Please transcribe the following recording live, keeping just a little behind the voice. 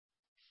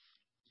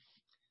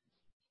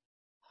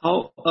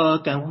好，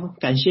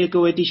感谢各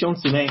位弟兄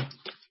姊妹。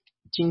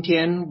今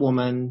天我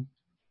们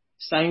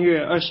3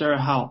月22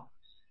号，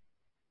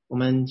我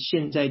们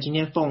今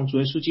天奉主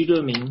耶稣基督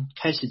的名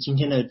开始今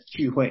天的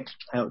聚会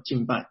还有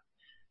敬拜。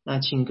那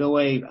请各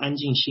位安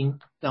静心，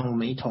让我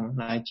们一同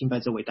来敬拜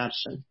这伟大的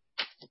神。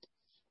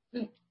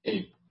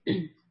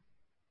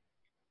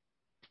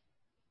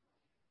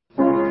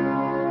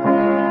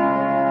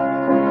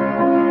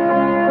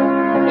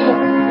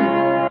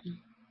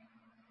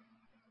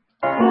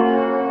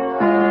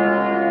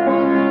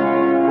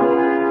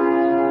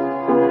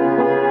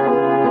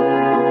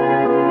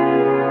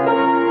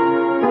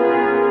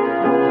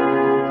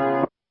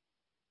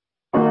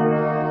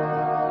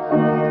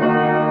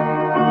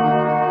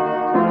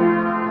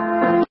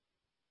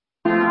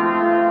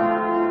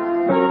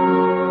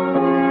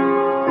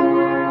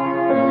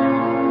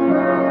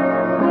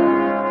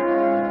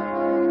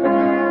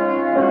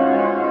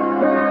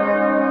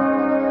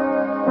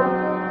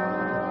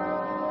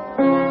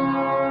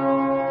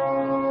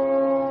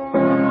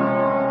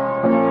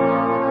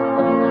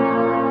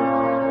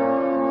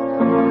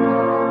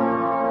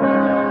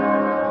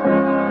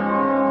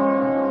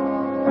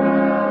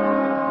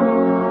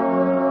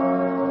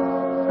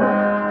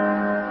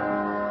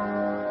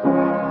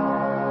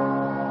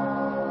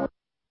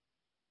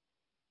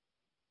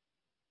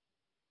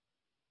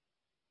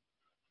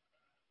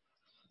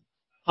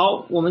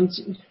好，我们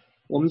今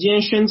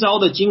天宣召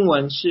的经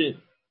文是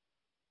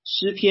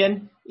诗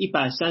篇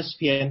130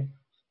篇。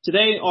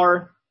Today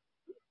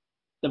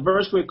the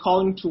verse we're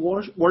calling to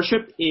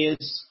worship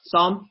is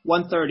Psalm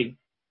 130.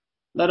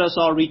 Let us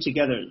all read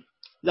together.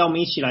 让我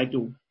们一起来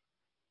读。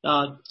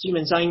基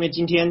本上因为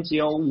今天只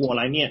有我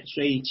来念，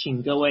所以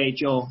请各位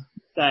就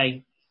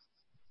在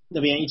那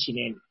边一起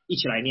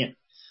来念。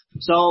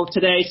So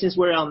today, since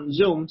we're on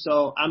Zoom,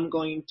 so I'm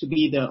going to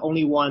be the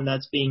only one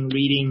that's being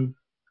reading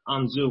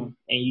on Zoom,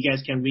 and you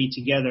guys can read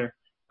together,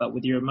 but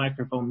with your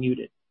microphone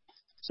muted.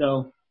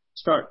 So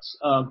starts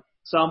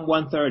Psalm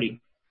 130.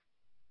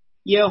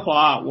 耶和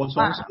华，我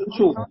从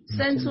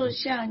深处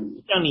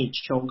向你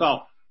求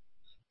告，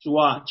主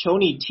啊，求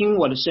你听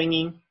我的声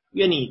音，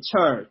愿你侧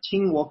耳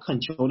听我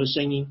恳求的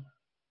声音。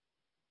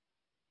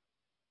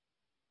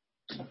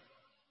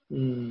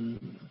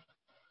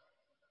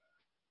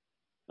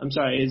I'm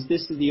sorry, is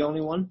this the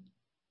only one?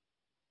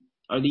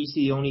 Are these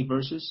the only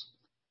verses?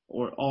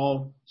 Or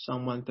all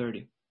Psalm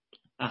 130.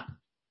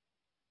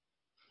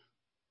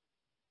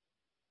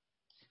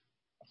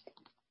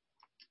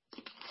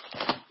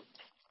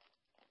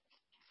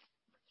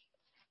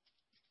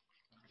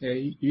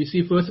 Okay, you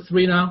see verse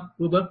 3 now,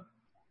 Ruben?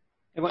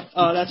 That's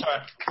all right.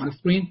 On the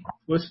screen,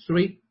 verse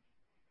 3.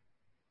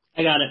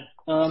 I got it.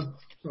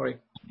 Sorry.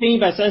 篇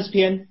130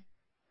篇。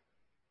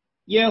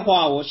耶和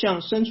华，我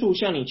向深处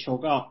向你求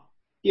告。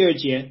第2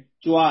节，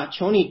主啊，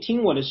求你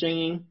听我的声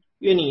音，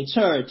愿你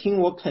侧耳听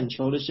我恳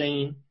求的声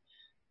音。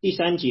第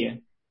3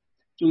节，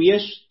主耶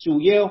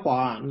和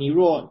华，你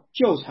若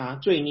究察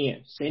罪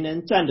孽，谁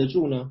能站得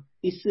住呢？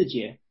第4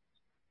节，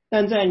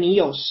但在你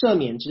有赦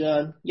免之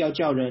恩，要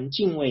叫人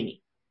敬畏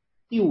你。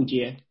第5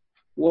节，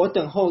我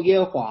等候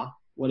耶和华，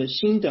我的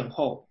心等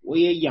候，我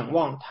也仰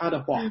望他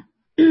的话。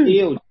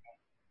第6节，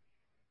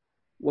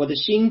我的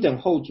心等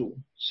候主，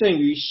胜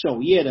于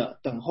守夜的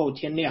等候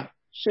天亮，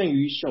胜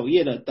于守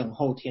夜的等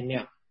候天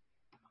亮。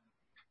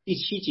第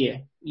7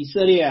节，以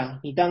色列啊，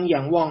你当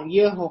仰望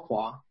耶和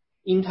华，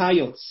因他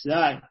有慈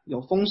爱，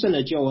有丰盛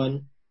的救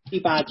恩。第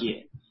8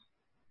节，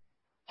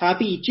他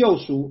必救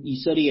赎以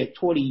色列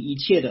脱离一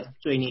切的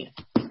罪孽。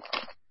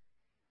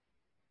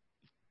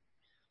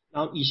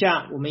然后以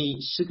下我们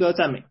以诗歌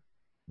赞美。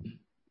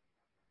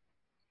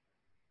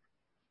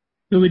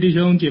各位弟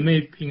兄姐妹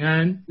平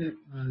安，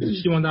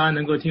希望大家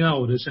能够听到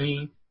我的声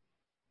音。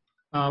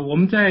我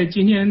们在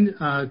今天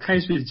开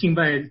始敬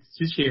拜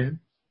之前，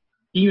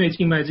音乐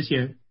敬拜之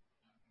前，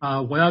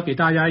我要给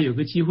大家有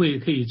个机会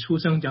可以出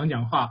声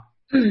讲话。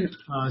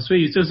所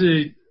以这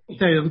是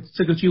在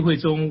这个聚会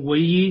中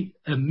唯一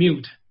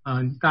mute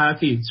大家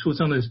可以出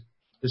声的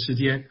时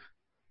间。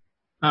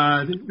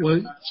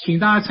我请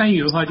大家参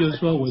与的话，就是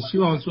说我希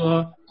望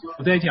说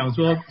我在讲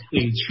说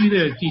北区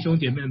的弟兄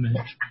姐妹们，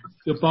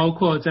就包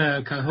括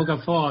在 Cuyahoga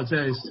Falls，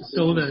 在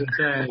Solon，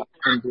 在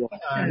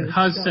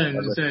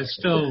Hudson， 在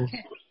Stowe，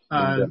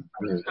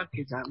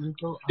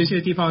 这些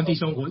地方弟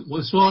兄，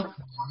我说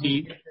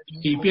里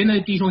边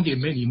的弟兄姐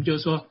妹，你们就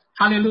说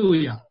哈利路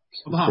亚，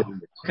好不好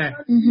 ？OK，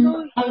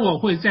 我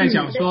会再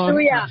讲说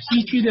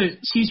西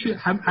区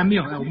还没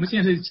有，我们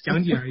现在是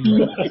讲解而已。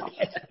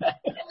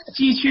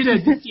西区的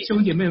弟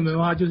兄姐妹们的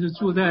话，就是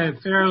住在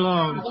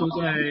Fairlawn， 住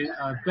在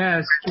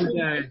Bass， 住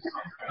在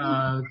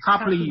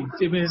Copley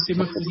这边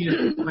附近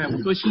的，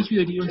我说西区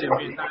的弟兄姐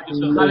妹，大家就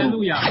说哈利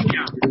路亚。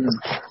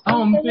然后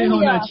我们最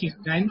后呢，请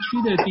南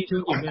区的弟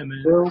兄姐妹们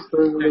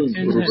在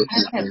Kenton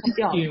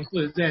附近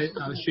或者在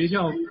学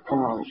校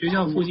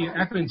附近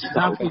Akron 其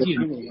他附近，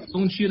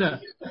东区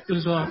的，就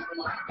是说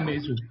为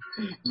主。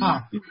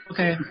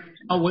OK，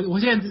 我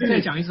现在再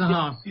讲一次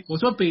哈，我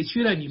说北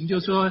区的你们就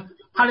说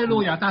哈利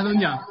路亚，大声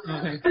讲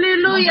 ，OK。哈利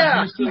路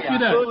亚，西区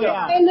的，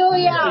哈利路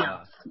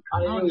亚，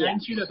然后南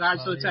区的大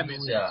家说赞美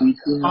神。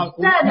好，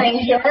赞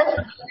美神。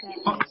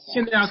好，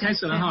现在要开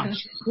始了哈，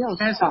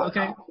开始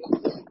OK。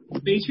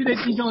北区的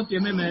弟兄姐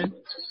妹们，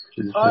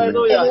哈利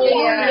路亚，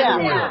赞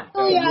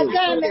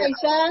美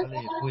神。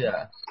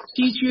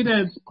西区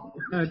的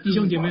弟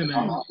兄姐妹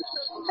们，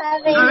哈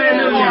利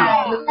路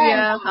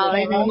亚，好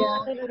嘞，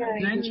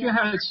南区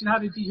还有其他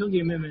的弟兄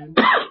姐妹们，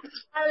哈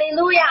利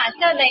路亚，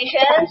赞美神。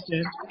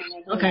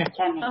OK，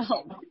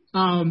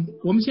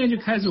 我们现在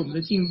就开始我们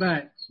的敬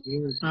拜。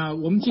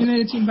我们今天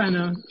的敬拜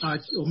呢，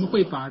我们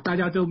会把大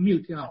家都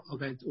mute 掉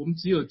 ，OK， 我们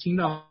只有听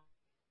到。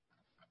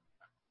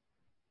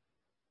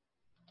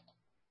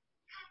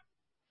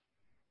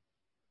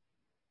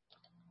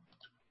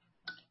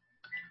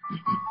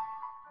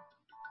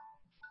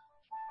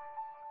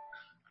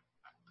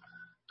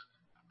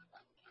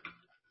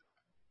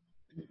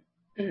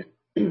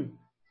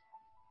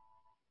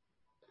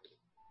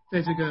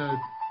在这个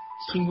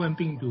新冠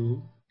病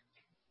毒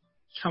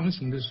猖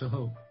獗的时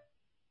候，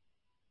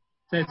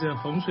在这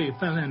洪水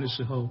泛滥的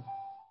时候，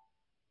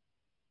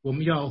我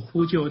们要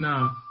呼求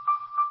那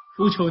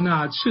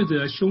斥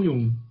责汹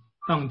涌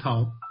浪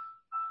涛、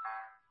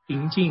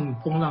平静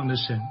风浪的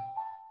神。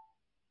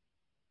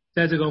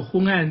在这个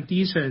昏暗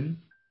低沉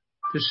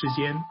的时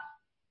间，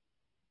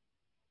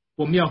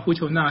我们要呼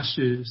求那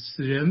使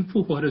死人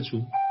复活的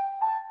主。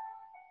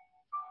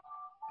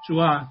主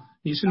啊，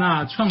你是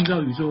那创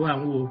造宇宙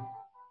万物、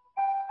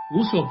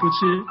无所不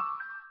知、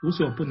无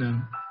所不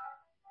能、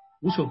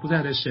无所不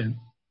在的神。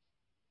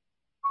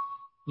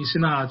你是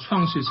那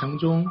创始成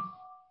终、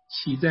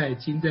起在、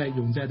今在、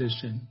永在的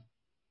神。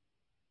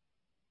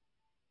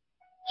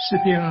诗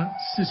篇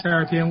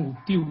42篇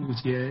第5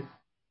节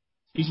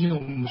提醒我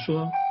们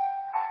说：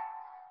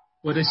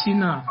我的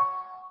心啊，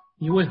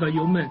你为何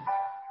忧闷？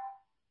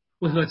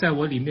为何在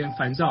我里面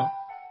烦躁？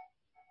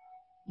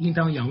应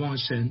当仰望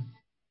神，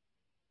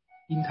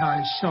因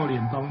他笑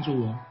脸帮助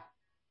我，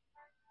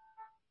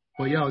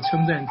我要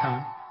称赞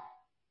他。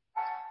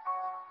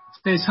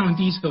在唱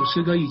第一首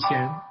诗歌以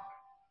前，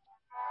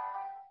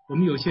我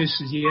们有些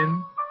时间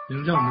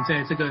能让我们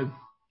在这个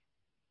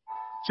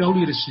焦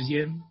虑的时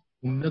间，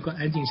我们能够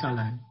安静下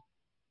来。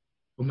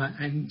我们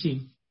安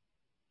静。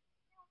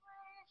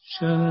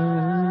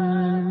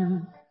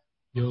神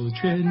有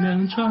权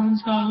能创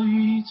造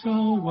宇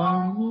宙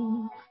万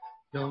物，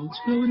有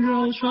温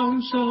柔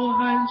双手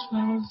和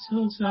双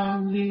手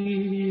掌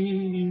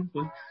灵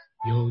魂，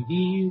有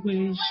一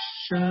位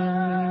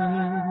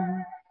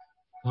神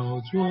宝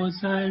座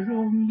在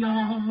荣耀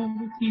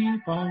的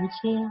宝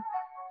座，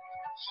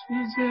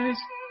世界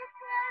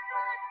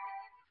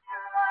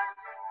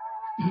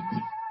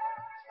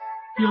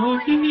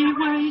有一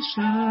位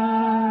神，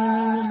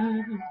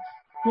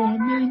我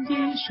们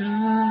的神，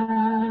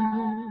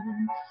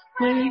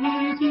唯一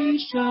的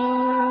神，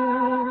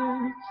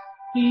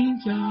名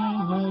叫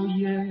耶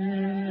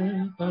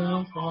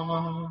和华，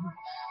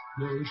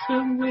有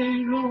权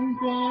为荣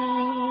光，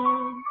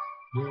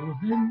有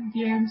恩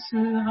典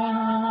慈爱，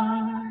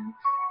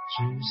只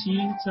喜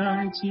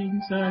在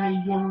今在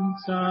永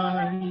在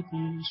的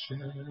神。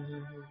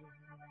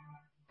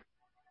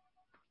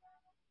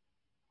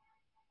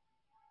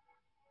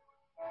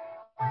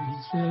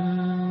神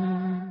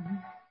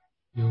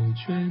有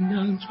权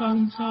能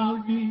创造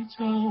宇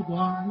宙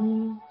万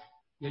物，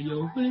也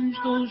有温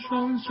柔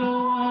双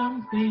手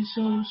安慰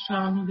受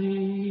伤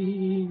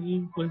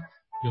灵魂。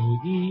有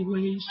一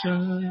位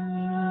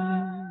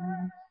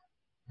神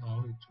宝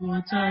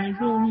座在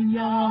荣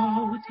耀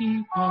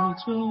的宝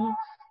座，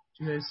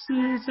却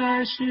死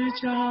在十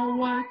架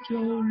挽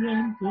救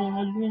人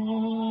堕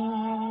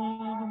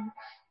落。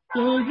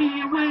有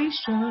一位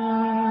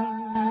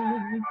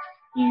神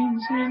阴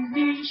间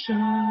的神，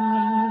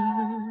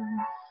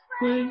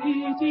唯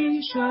一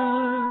的神，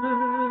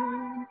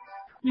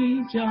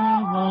名叫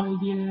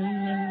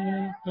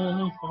耶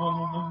和华，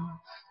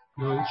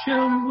有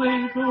权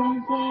为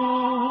荣光，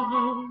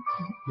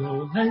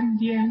有恩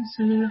典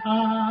慈爱，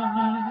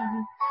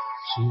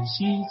是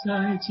昔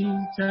在今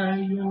在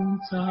永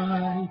在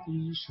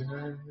的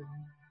神。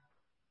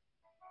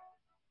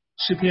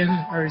诗篇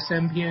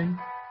23篇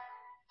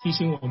提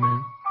醒我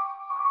们，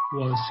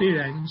我虽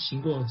然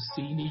行过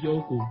死荫的幽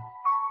谷，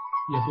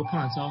也不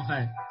怕遭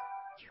害，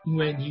因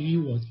为你与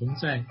我同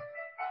在，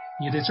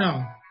你的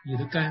杖你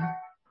的竿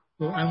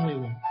都安慰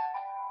我。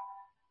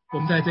我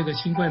们在这个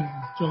新冠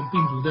状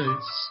病毒的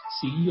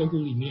死荫幽谷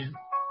里面，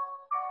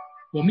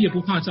我们也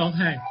不怕遭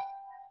害，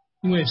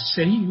因为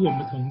神与我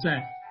们同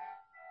在，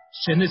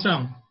神的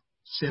杖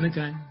神的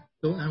竿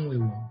都安慰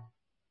我。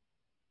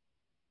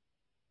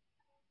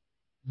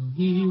有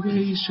一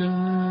位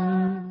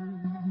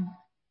神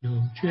有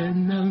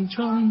权能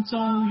创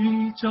造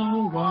宇宙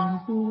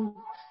万物，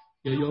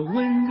也有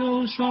温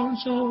柔双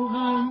手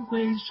安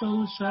慰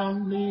受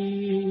伤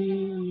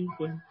灵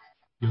魂。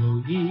有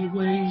一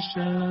位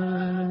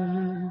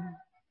神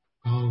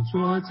宝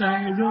座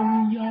在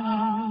荣耀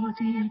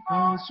的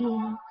宝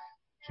座，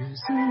却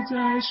死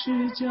在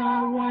十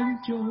架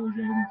挽救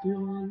人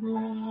堕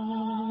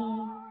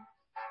落。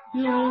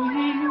有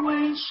一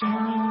位神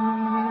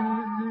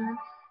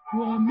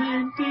我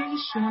们的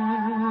神，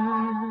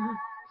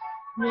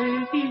唯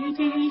一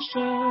的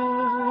神，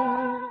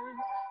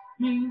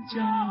名叫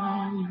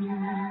耶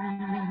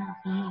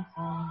和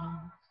华，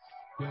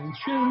有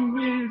权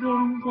威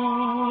荣光，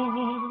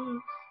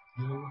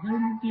有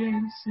恩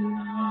典慈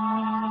爱，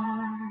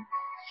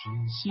是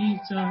昔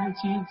在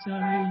今在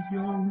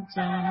永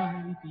在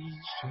的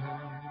神。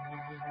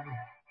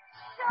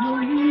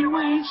有一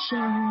位神，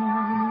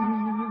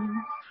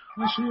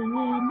他是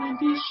我们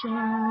的神，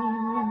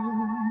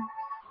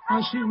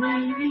他是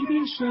唯一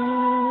的神，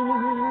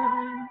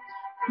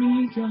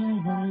名叫耶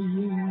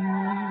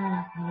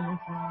和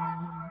华，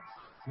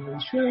有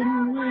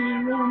权威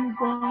荣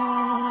光，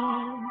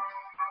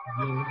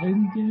有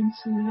恩典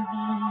慈爱，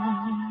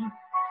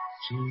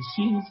是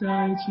昔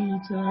在今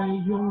在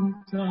永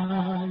在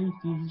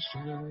的神。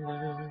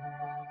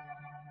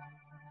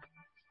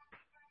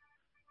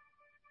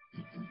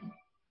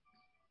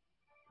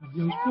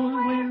有权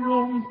威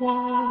荣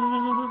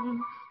光，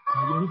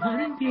他有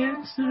恩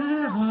典慈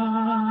爱，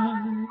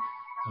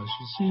他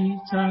是昔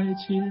在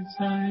今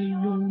在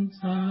永在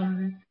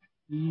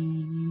的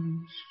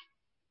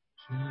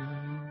神。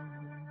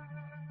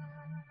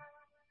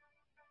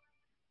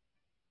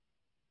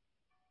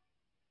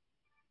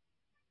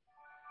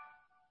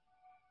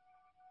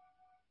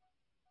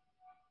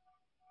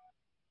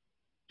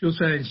就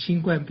算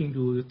新冠病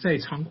毒再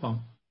猖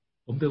狂，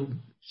我们的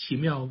奇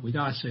妙伟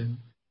大神，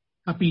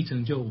他必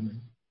拯救我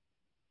们。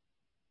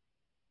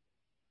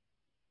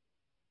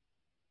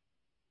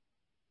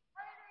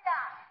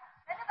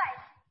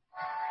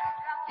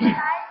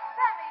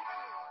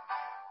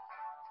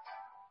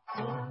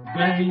我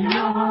们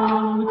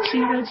有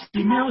奇的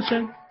奇妙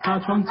神，他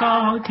创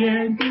造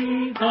天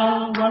地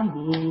和万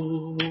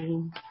物。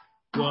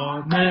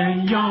我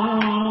们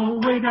有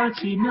伟大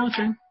奇妙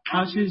神，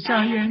他是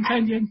瞎眼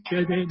看见，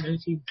绝对能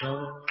行走。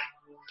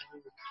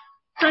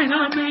在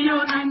他没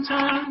有难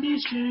成的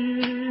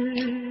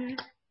事，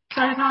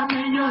在他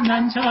没有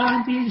难成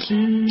的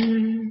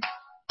事，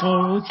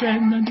哦，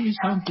全能的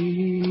上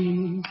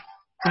帝，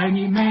在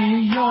你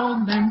没有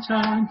难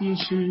成的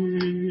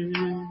事，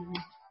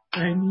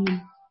在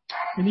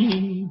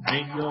你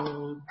没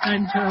有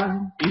难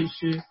成的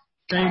事，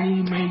在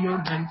你没有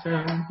难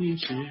成的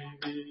事。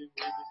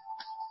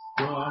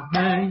我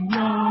们有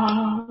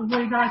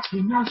伟大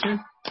奇妙神，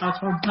他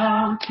创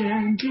造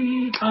天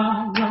地和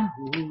万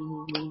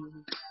物。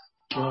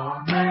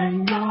我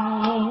们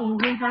有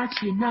伟大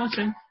奇妙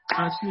神，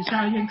他是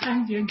瞎眼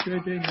看见，绝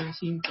对能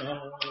行走。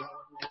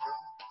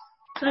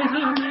在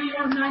他没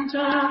有难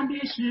成的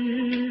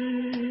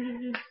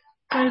事，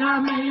在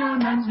他没有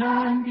难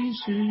成的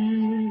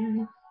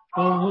事，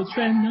哦，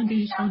全能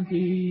的上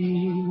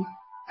帝，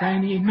在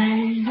你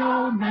没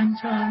有难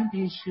成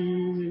的事，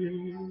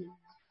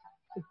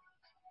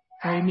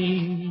在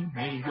你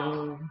没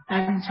有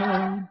难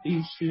成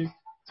的事，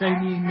在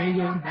你没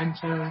有难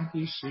成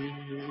的事。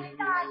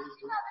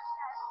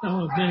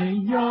我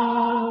们有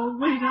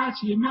伟大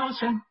奇妙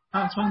神，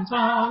他创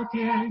造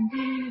天地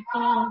和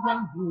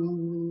万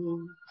物。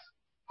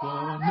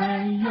我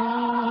们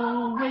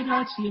有伟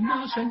大奇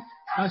妙神，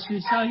他是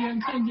瞎眼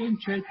看见，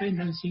绝对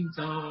能行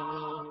走。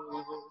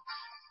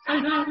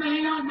在他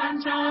没有难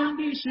成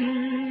的事，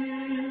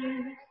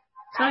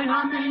在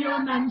他没有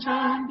难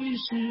成的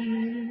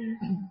事，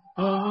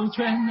哦，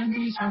全能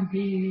的上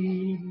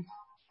帝，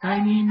在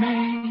你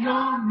没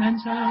有难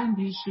成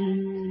的事，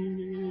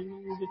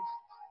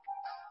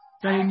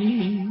在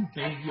你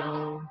没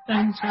有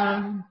难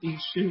成的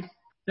事，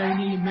在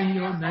你没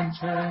有难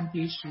成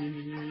的事，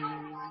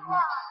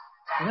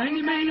在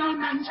你没有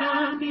难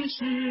成的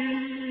事，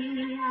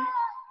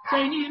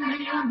在你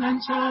没有难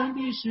成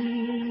的事，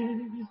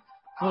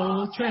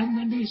哦，全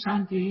能的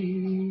上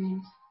帝，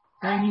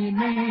在你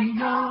没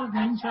有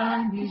难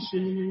成的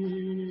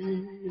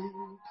事，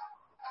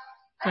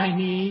在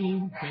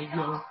你没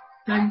有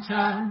难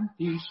成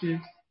的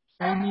事，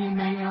在你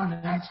没有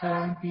难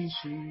成的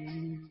事。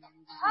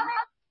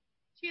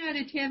亲爱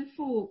的天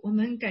父，我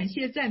们感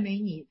谢赞美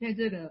你，在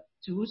这个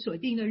主所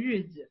定的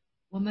日子，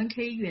我们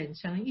可以远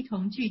程一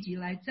同聚集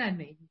来赞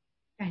美你，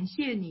感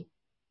谢你，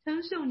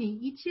称颂你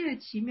一切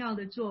奇妙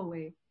的作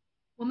为。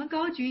我们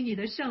高举你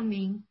的圣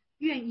名，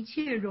愿一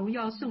切荣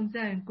耀颂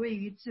赞归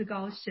于至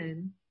高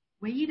神，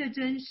唯一的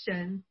真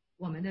神，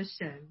我们的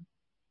神。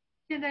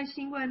现在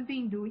新冠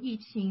病毒疫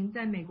情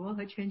在美国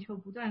和全球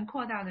不断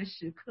扩大的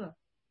时刻，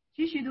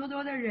许许多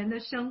多的人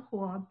的生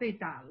活被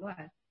打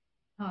乱，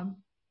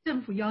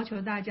政府要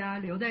求大家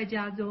留在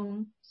家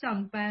中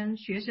上班，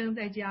学生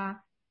在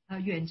家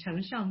远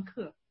程上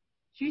课，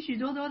许许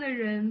多多的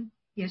人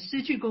也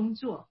失去工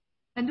作，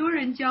很多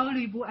人焦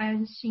虑不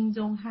安，心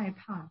中害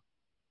怕。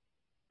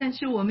但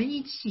是我们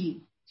一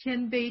起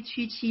谦卑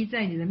屈膝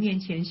在你的面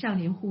前向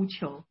您呼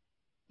求，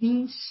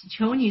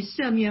求你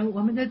赦免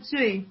我们的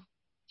罪，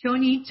求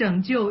你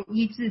拯救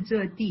医治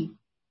这地，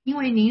因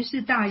为您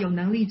是大有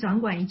能力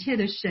掌管一切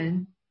的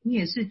神，你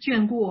也是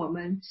眷顾我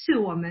们，赐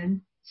我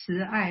们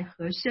慈爱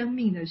和生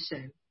命的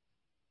神。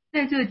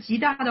在这极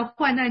大的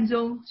患难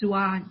中，主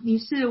啊，你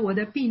是我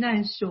的避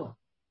难所，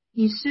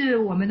你是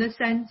我们的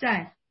山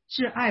寨，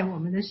是爱我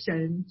们的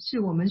神，是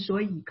我们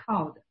所倚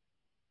靠的。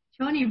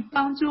求你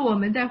帮助我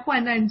们在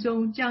患难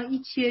中将一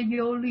切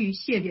忧虑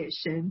卸给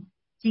神，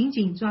紧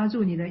紧抓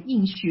住你的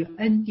应许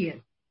恩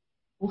典，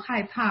不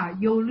害怕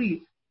忧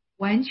虑，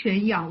完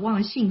全仰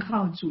望信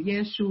靠主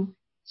耶稣，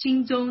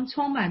心中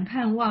充满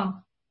盼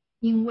望，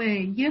因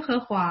为耶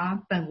和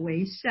华本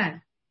为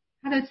善，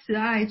他的慈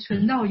爱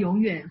存到永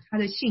远，他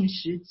的信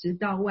实直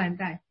到万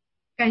代。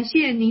感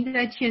谢您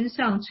在天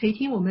上垂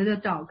听我们的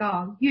祷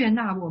告，悦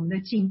纳我们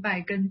的敬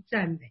拜跟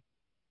赞美，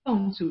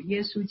奉主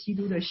耶稣基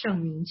督的圣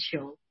名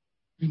求。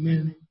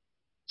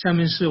下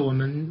面是我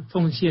们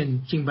奉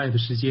献敬拜的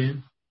时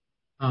间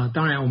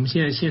当然我们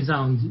现在线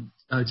上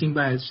敬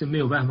拜是没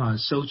有办法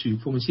收取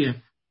奉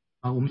献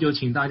我们就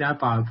请大家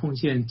把奉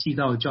献寄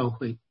到教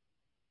会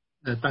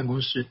的办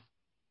公室。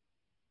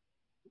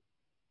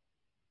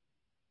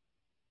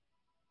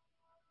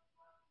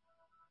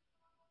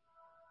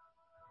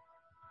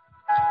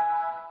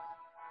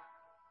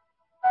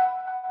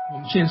我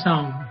们献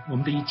上我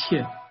们的一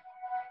切，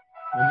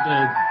我们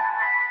的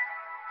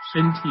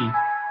身体，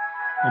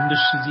我们的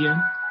时间，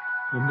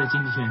我们的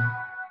金钱。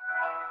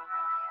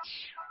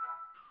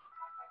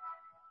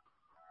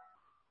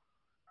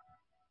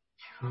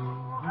主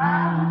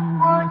啊，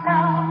我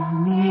到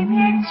你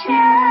面前，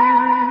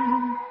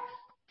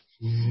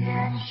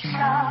献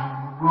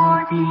上我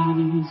的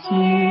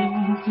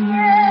今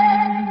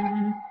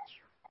天，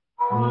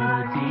我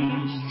的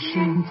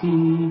身体，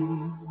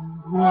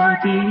我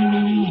的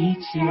一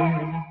切，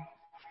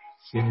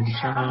献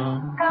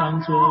上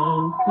当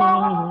作活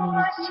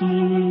祭。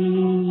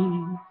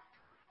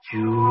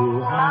主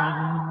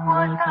啊，我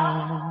到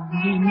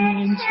你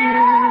面前，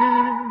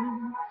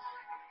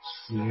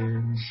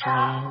献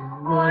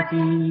上我的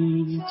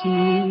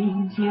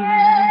今天，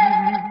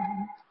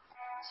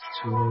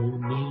求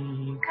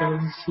你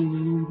更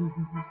新，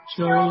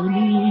求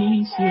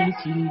你洁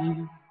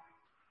净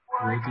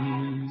我的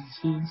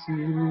心思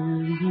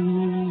意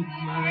念。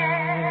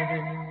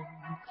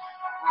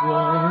我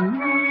与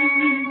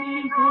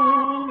你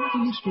共的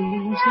树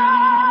下，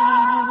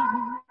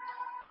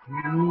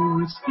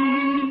如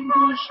今不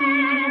是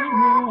我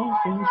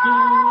活着，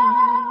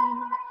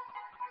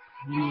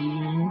因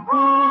我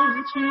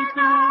知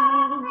道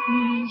你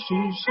是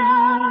神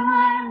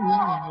我，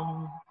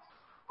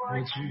我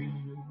只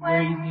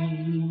为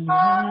你而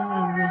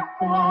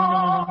活。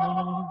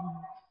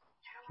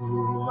主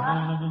啊，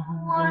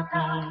我到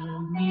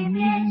你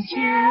面前，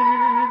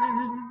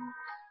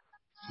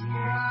献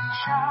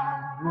上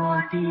我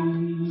的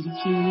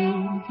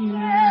今天，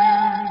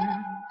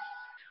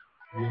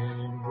愿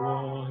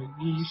我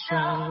一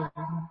生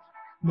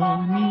蒙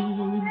你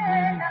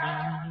恩爱，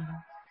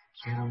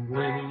成为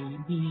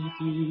你的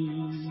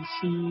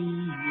喜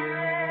悦。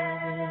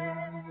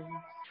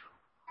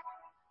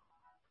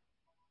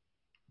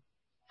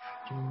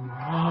主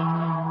啊，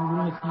我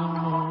到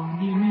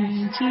你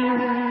面前，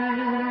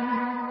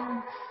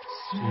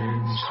献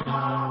上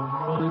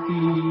我的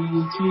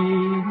今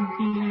天，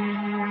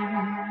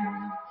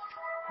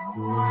我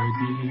的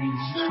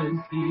身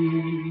体，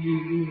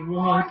我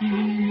的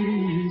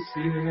一切，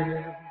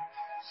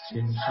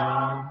献上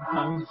当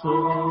作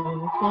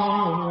活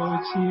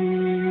祭。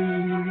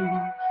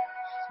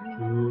主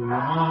啊，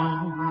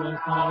我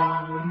到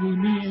你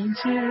面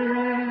前，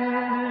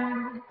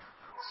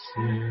献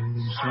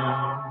上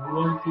我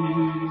的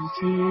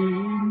今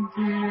天，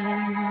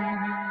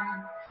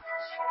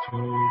求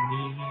你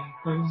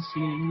更新，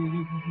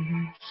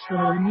求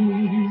你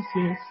洁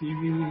净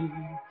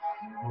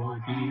我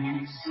的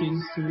心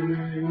思意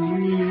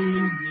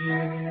念。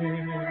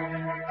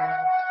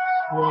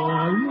我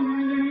与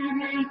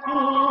你同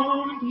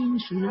饮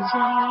食家，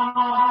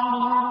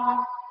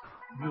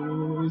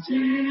如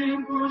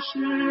今不是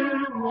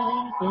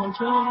我活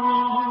着，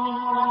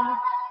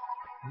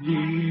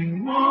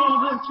因我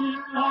知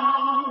道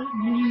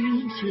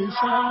你是神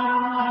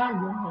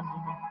我，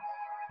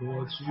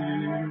我只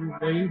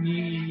为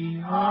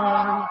你而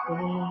活。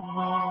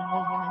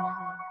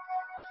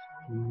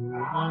主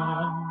啊，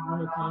我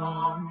到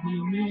你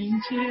面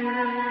前，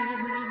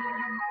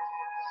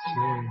献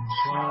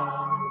上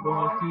我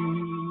的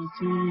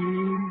今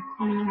天，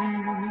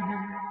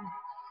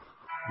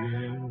愿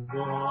我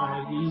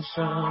一生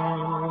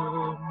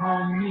蒙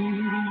你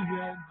悦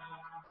纳，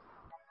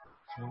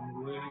成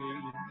为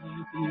你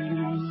的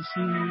喜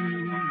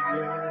悦。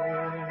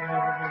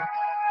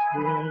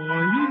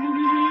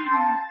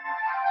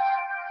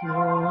我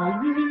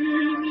与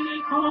你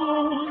同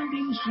饮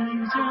食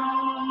家，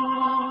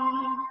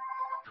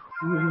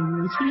如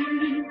今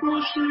不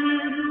是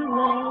我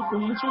活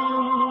着，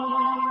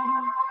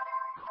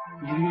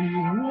因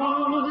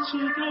我知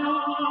道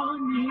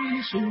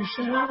你是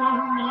神爱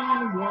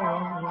我，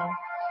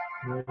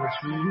我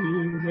只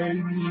为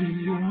你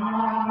而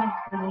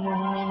活。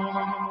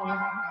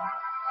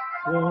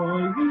我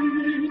与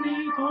你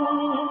同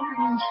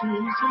饮食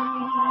家，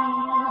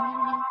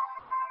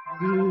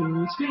如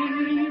今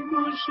不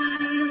是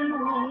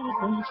我活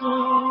着，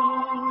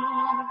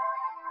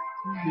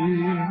因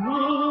我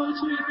知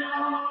道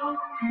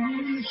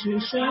你是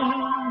神爱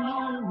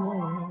我，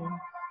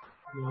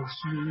我我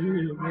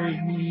只为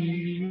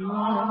你而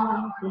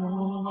活。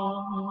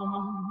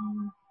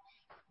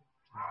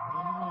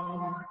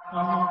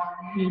到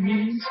你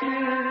面前，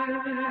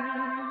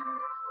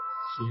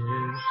献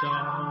上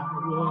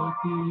我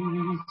的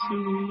情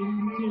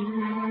愿，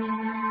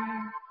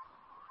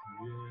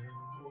愿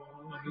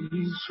我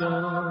一生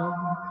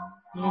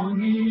有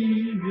你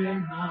悦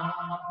纳，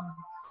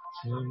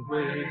成为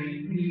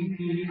你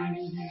的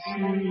心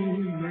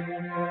愿，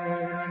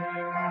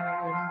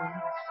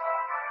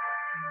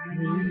你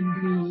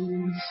的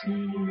心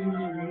愿。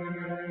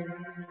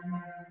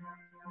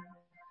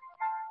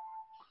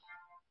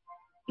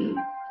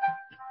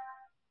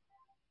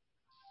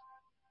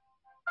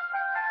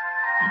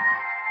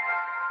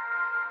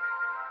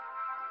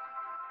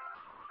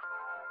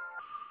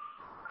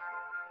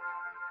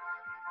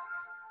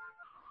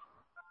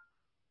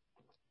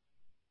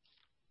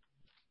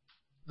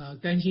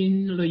甘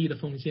心乐意的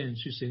奉献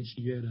是神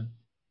喜悦的。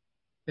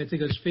在这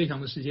个非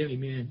常的时间里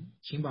面，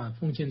请把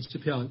奉献支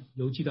票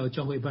邮寄到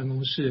教会办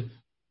公室，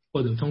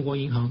或者通过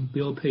银行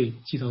Bill Pay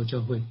寄到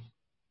教会。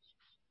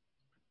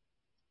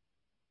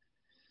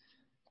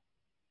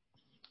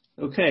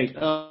Okay,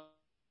 the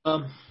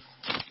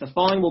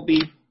following will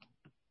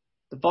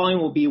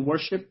be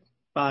worship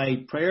by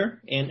prayer,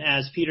 and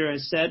as Peter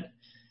has said,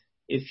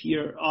 if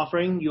you're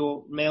offering,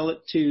 you'll mail it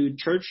to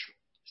church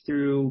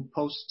through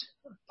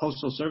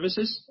postal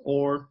services,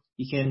 or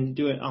you can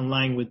do it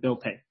online with Bill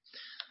Pay.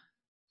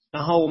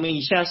 然后我们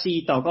以下是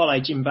以祷告来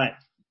敬拜。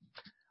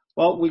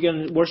Well, we're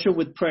going to worship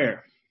with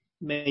prayer.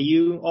 May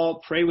you all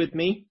pray with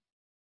me.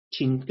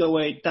 请各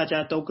位大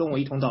家都跟我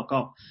一同祷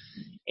告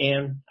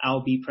and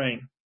I'll be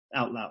praying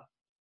out loud.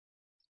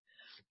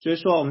 所以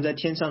说我们在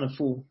天上的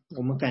父，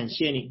我们感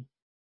谢你，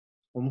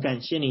我们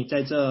感谢你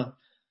在这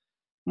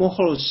末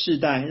后的世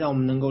代让我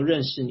们能够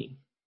认识你。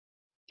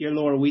Dear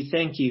Lord, we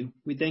thank you.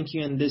 We thank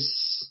you in this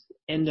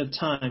end of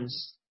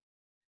times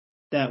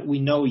that we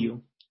know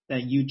you,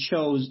 that you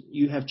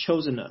have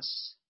chosen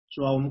us.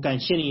 主啊，我们感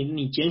谢你，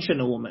你拣选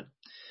了我们，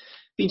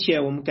并且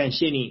我们感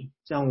谢你，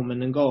让我们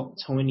能够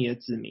成为你的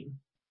子民。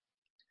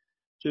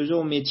所以说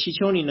我们也祈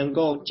求你能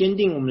够坚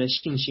定我们的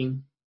信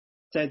心，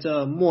在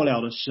这末了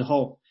的时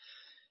候，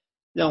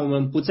让我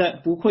们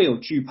不会有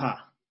惧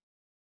怕。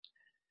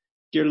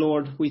Dear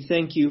Lord, we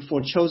thank you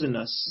for choosing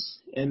us,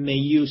 and may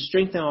you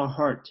strengthen our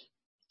heart.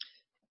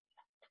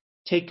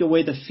 Take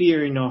away the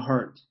fear in our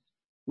heart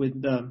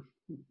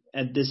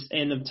at this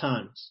end of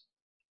times.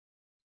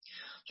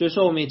 所以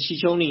说我们也祈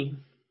求你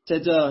在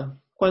这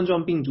冠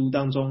状病毒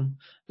当中，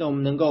让我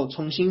们能够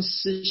重新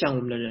思想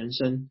我们的人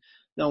生，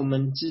让我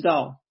们知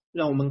道，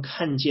让我们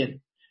看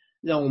见，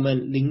让我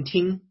们聆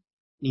听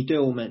你对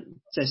我们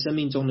在生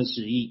命中的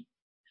旨意。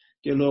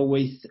Dear Lord,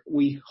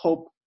 we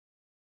hope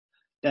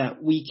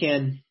that we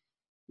can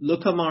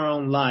look up our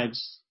own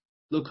lives,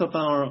 look up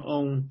our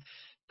own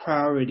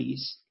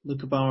priorities,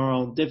 look up our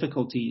own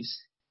difficulties,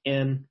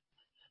 and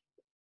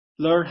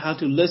learn how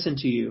to listen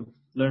to you,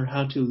 learn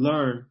how to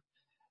learn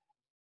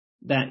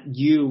that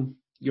your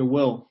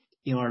will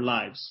in our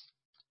lives.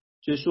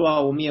 所以说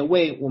啊，我们也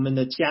为我们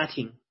的家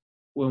庭，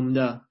为我们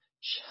的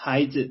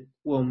孩子，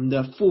为我们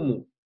的父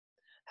母，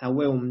还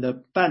为我们的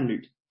伴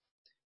侣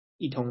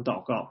一同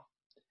祷告。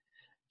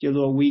Dear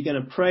Lord, we're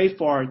going to pray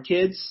for our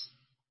kids,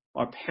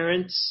 our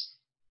parents,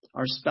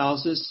 our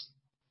spouses,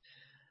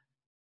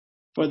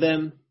 for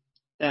them,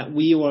 that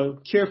we will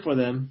care for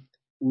them,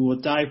 we will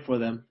die for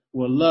them,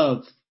 we'll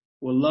love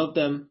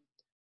them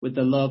with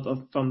the love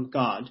from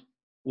God.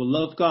 We'll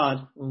love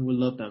God when we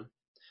love them.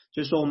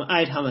 就是说我们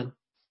爱他们，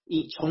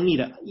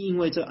因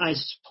为这爱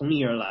是从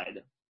你而来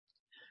的。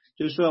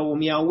就是说我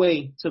们要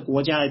为这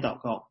国家来祷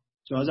告，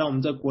主要让我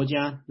们这国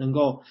家能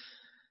够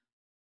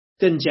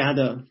更加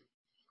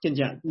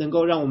能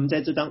够让我们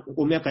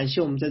我们要感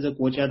谢我们在这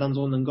国家当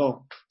中能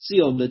够自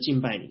由的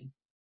敬拜你。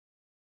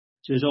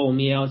所以说我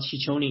们也要祈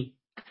求你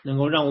能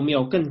够让我们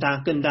有更大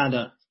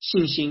的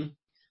信心，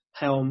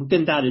还有我们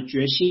更大的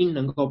决心，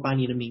能够把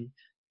你的名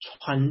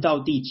传到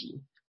地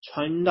极，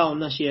传到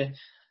那些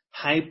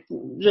还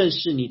不认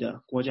识你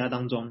的国家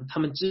当中，他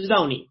们知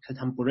道你，可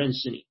他们不认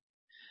识你。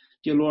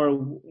Dear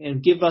Lord,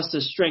 and give us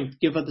the strength,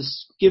 give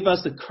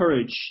us the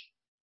courage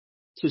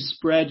to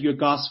spread your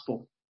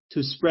gospel,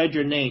 to spread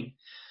your name.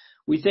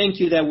 We thank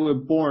you that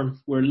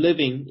we're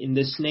living in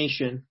this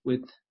nation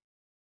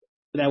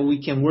that we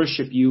can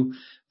worship you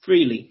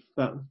freely.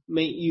 But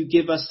may you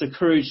give us the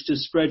courage to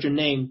spread your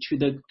name to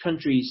the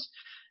countries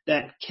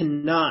that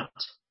cannot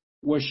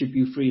worship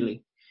you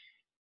freely.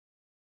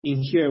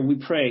 In here we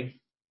pray.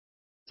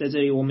 在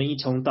这里我们一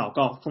同祷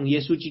告，奉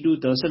耶稣基督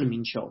得胜的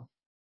名求。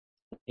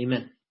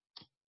Amen.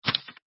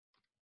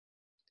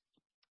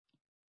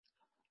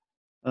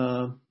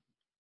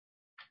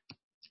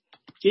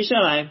 接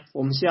下来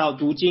我们是要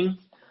读经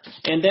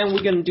and then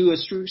we're going to do a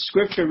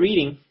scripture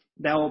reading.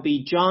 That will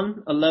be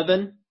John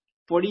 11:40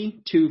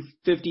 to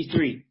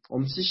 53. 我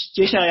们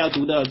接下来要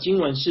读的经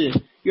文是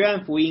约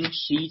翰福音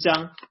11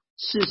章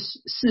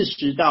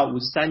40到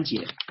53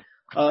节。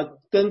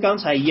跟刚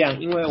才一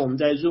样，因为我们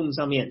在 Zoom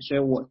上面，所以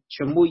我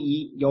全部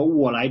由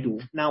我来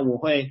读。那我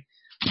会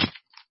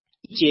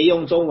节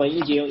用中文，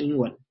一节用英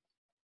文，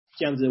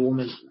这样子我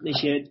们那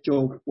些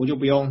我就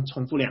不用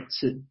重复2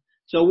次。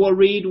So we'll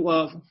read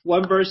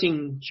one verse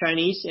in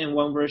Chinese and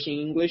one verse in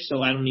English,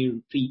 so I don't need to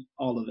repeat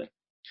all of it.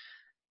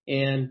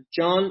 And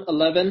John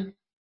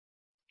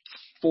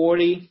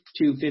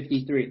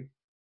 11:40-53,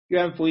 约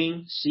翰福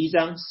音11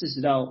章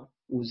40到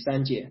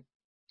53节。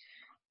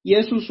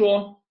耶稣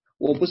说，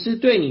我不是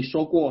对你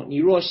说过，你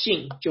若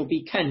信，就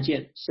必看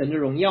见神的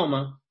荣耀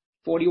吗？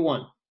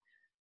 41.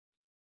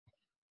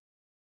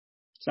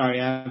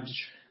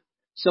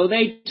 So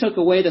they took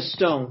away the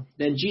stone.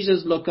 Then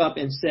Jesus looked up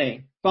and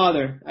said,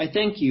 Father, I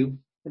thank you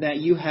that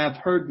you have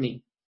heard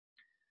me.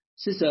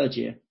 42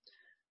节，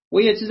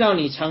我也知道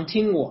你常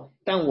听我，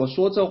但我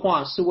说这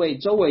话是为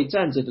周围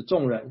站着的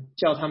众人，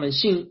叫他们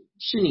信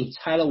是你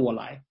差了我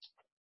来。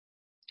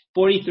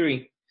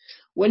43.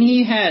 When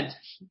he had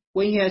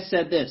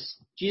said this,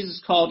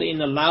 Jesus called in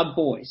a loud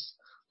voice,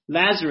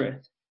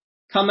 Lazarus,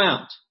 come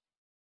out.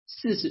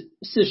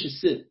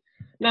 44.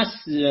 那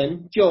死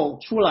人就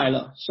出来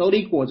了，手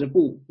里裹着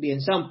布，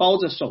脸上包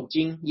着手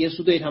巾。耶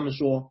稣对他们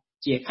说，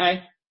解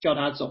开，叫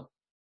他走。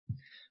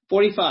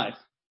45.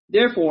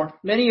 Therefore,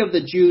 many of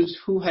the Jews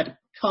who had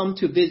come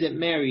to visit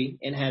Mary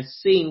and had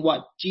seen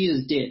what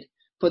Jesus did,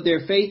 put their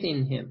faith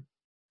in him.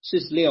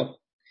 46.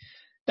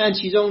 但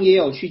其中也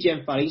有去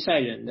见法利赛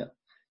人的，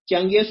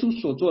将耶稣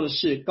所做的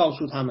事告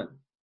诉他们。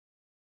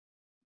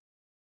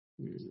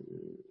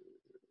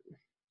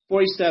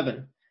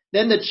47.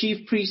 Then the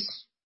chief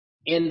priests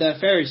and the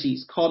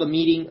Pharisees called a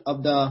meeting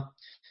of the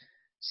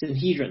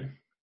Sanhedrin.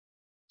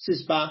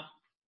 48.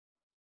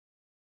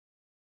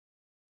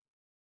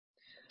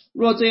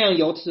 若这样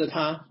由着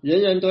他，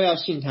人人都要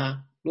信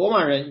他，罗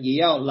马人也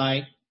要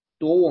来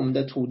夺我们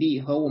的土地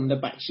和我们的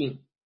百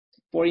姓。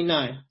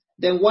49.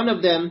 Then one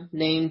of them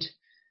named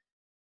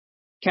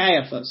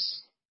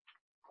Caiaphas,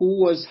 who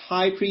was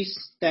high priest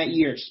that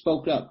year,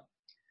 spoke up.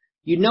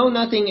 You know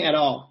nothing at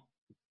all.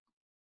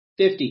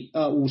 50.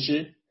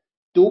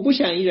 独不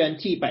想一人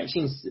替百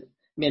姓死，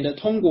免得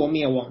通国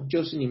灭亡，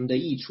就是你们的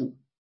益处。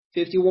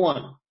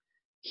51.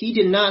 He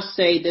did not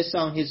say this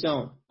on his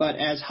own, but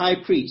as high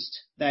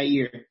priest that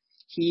year,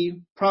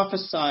 he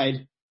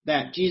prophesied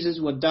that Jesus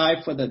would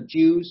die for the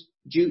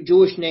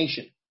Jewish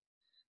nation.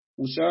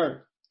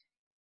 52.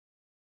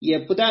 也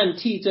不但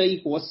替这一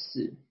国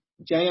死，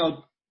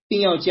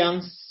并要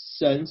将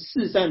神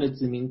四散的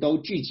子民都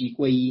聚集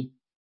归一。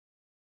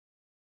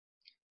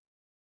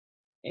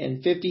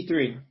And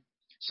 53.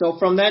 So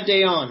from that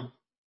day on,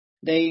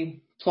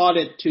 they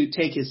plotted to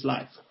take his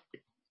life.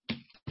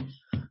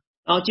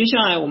 然后接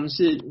下来我们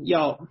是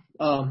要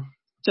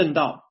正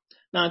道。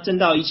那正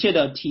道一切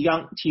的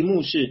题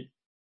目是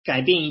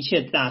改变一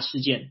切的大事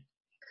件。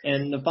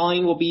And the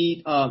following will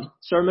be a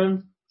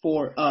sermon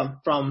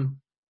from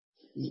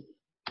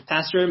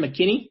Pastor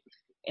McKinney,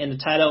 and the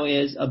title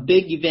is A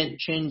Big Event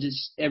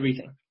Changes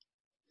Everything.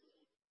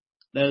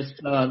 Let's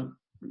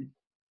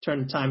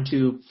turn time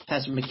to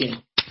Pastor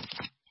McKinney.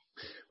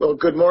 Well,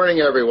 good morning,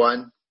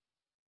 everyone.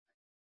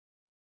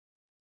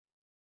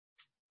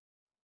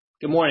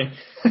 Good morning.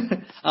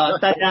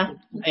 大家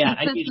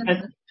，I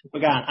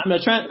forgot.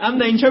 I'm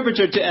the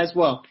interpreter as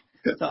well.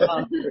 So,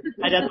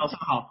 大家早上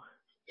好。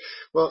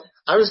Well,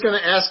 I was going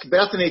to ask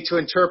Bethany to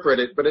interpret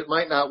it, but it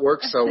might not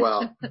work so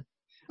well.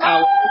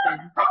 That's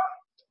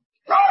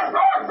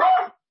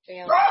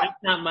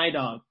not my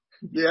dog.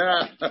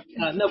 Yeah.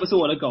 那不是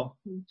我的狗。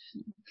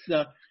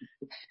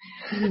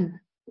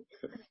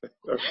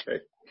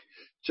Okay.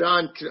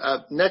 John,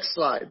 next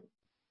slide.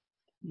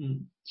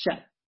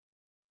 下。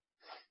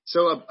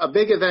So a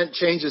big event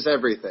changes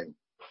everything.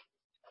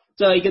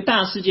 这一个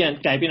大事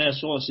件改变了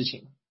所有事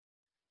情。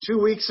2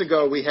 weeks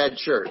ago, we had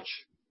church.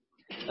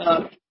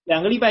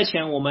 2个礼拜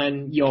前我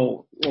们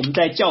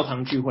在教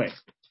堂聚会。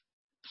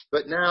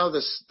But now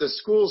the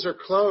schools are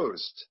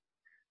closed.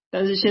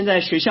 但是现在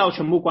学校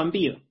全部关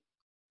闭了。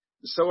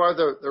So are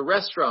the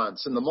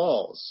restaurants and the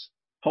malls.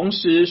 同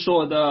时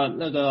所有的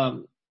那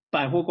个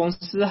百货公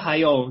司还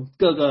有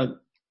各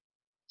个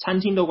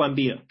餐厅都关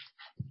闭了。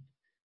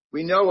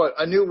We know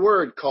a new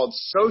word called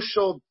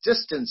social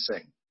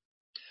distancing.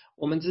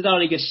 我们知道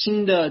了一个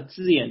新的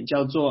字眼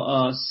叫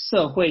做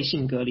社会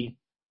性隔离，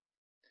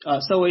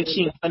社会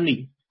性分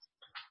离。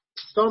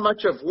So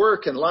much of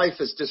work and life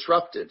is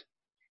disrupted.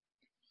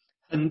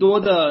 很多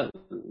的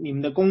你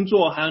们的工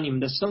作还有你们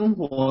的生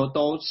活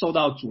都受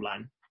到阻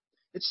拦。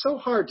It's so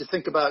hard to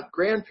think about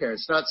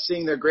grandparents not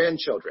seeing their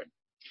grandchildren.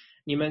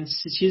 你们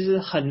其实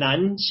很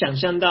难想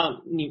象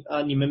到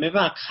你们没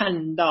办法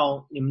看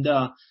到你们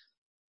的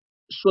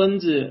孙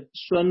子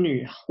孙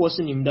女或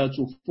是你们的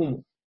祖父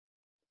母。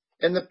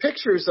And the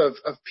pictures of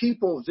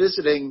people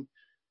visiting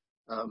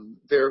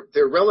their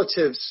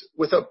relatives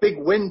with a big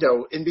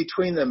window in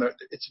between them,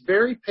 it's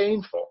very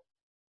painful.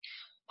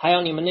 还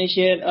有你们那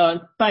些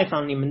拜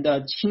访你们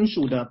的亲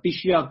属的必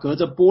须要隔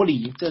着玻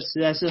璃，这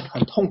实在是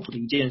很痛苦的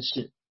一件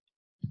事。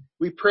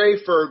We pray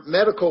for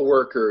medical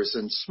workers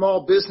and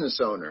small business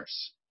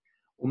owners.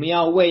 我们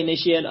要为那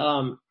些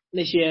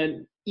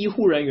医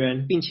护人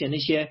员，并且那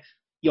些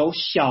有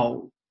小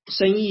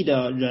生意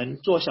的人，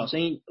做小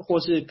生意或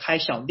是开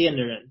小店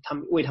的人，他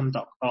们为他们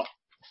祷告。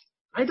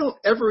I don't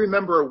ever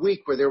remember a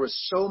week where there was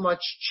so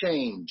much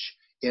change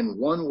in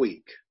 1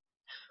 week.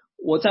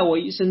 我在我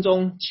一生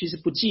中其实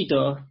不记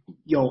得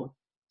有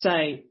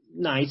在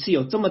哪一次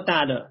有这么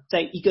大的，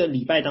在一个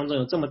礼拜当中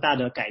有这么大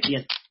的改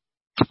变。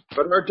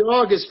But our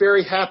dog is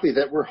very happy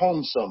that we're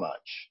home so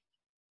much.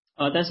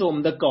 但是我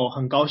们的狗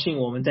很高兴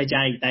我們在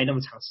家里待那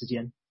麼長時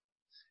間。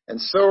And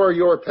so are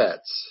your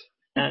pets.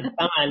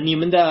 當然你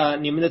們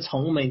的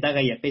寵物們大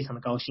概也非常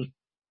的高興。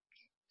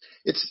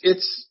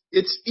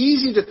It's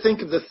easy to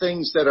think of the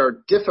things that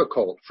are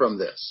difficult from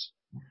this.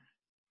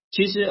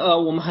 其實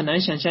我們很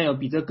難想象有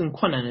比這更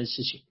困難的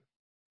事情。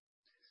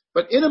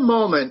But in a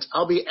moment,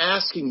 I'll be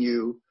asking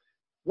you,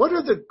 what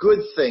are the good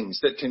things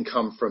that can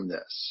come from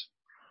this?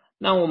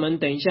 那我們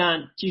等一下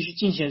繼續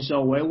進行的時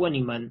候，我會問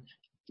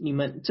你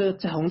們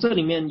從這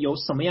裡面有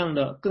什麼樣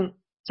的更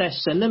在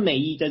神的美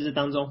意在這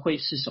當中會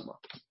是什麼？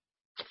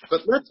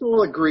 But let's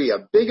all agree, a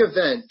big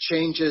event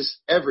changes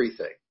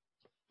everything.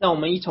 那我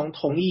們一同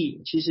同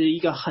意，其實一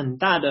個很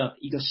大的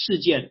一個事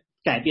件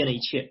改變了一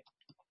切。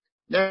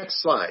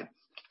 Next slide.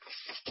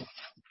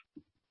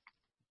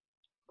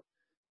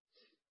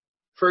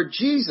 For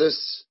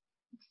Jesus,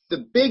 the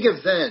big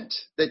event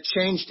that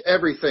changed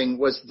everything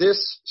was this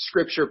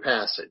scripture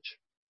passage.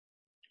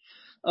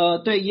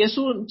 对耶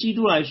稣基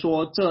督來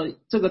說，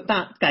這個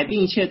改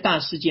變一切大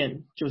事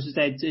件，就是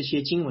在這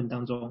些經文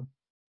當中。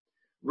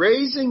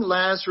Raising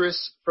Lazarus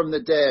from the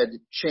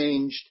dead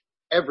changed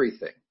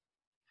everything.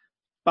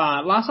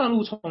 把拉撒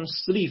路從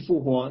死裡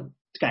復活，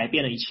改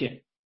變了一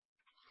切。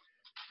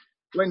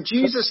When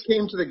Jesus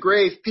came to the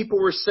grave, people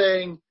were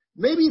saying,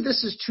 maybe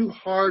this is too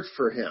hard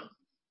for him.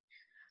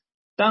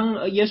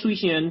 當耶穌一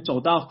行人走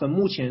到墳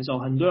墓前的時候，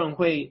很多人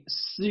會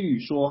私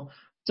語說，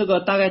這個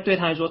大概對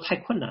他來說太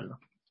困難了。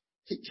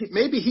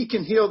Maybe he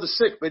can heal the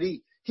sick, but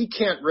he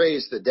can't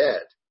raise the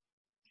dead.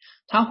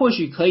 他或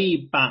許可以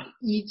把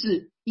醫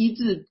治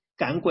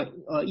趕鬼，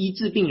醫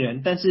治病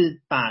人，但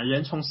是把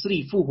人從死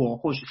裡復活，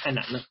或許太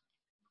難了。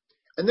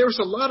And there was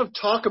a lot of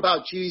talk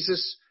about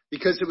Jesus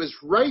because it was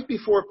right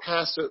before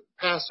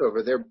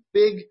Passover, their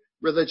big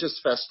religious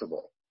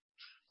festival.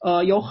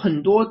 有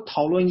很多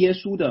討論耶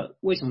穌的，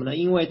為什麼呢？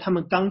因為他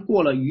們剛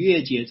過了逾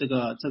越節這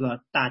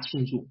個大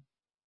慶祝。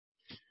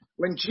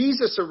When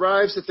Jesus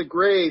arrives at the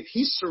grave,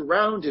 he's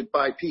surrounded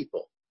by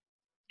people.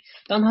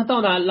 當他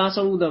到達拉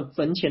撒路的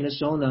墳前的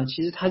時候呢，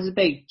其實他是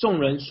被眾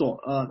人所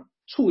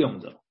簇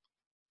擁着。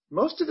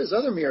Most of his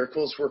other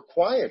miracles were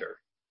quieter.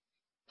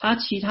 他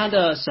其他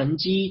的神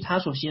蹟，他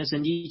所行的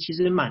神蹟其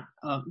實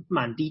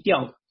蠻低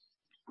調的。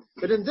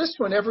But in this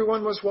one,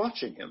 everyone was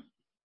watching him.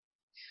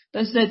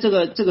 但是在這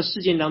個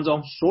事件當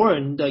中，所有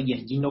人的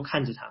眼睛都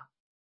看着他。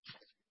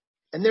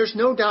And there's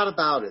no doubt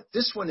about it.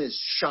 This one is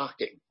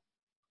shocking.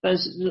 但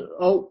是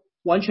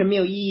完全沒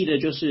有意義的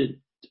就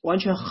是完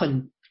全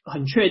很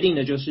確定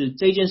的就是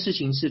這件事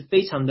情是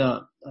非常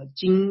的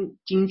驚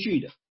懼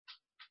的。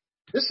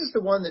This is the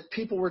one that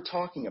people were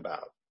talking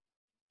about.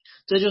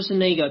 這就是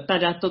那個大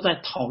家都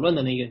在討論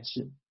的那件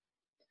事。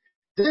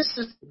This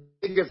is the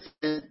big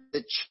event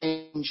that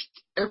changed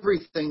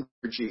everything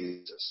for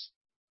Jesus.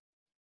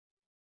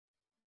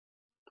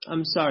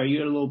 I'm sorry,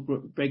 you're a little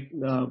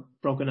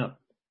broken up.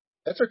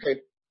 That's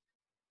okay.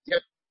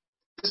 Yep.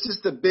 This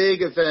is the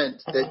big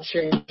event that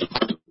changed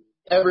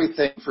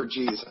everything for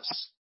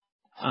Jesus.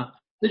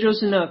 這就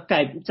是呢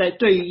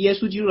對於耶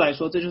穌基督來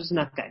說，這就是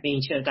那改變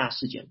一切的大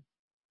事件。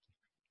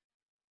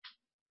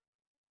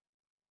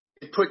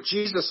It put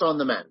Jesus on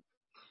the map.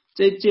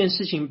 這件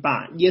事情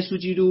把耶穌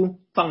基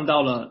督放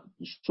到了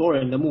所有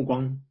人的目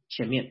光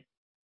前面。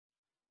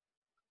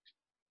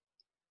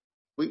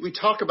We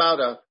talk about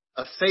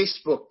a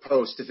Facebook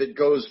post if it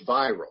goes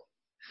viral.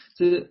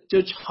 這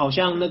就好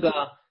像那個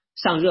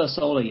上熱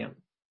搜了一樣。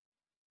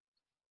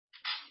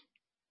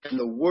And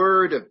the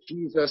word of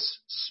Jesus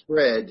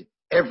spread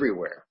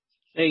everywhere.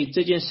 所以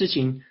這件事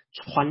情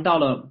傳到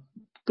了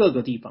各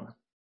個地方。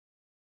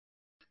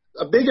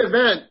A big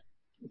event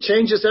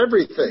changes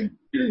everything.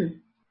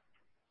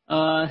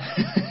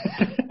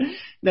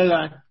 那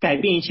個改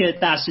變一切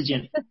大事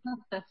件。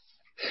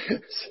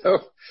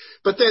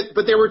But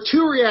there were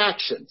two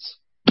reactions.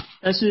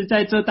 但是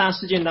在這大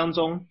事件當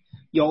中，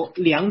有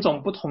兩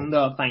種不同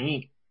的反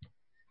應。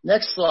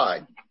Next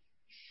slide.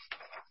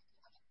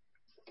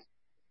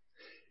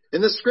 In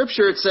the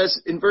scripture, it says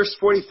in verse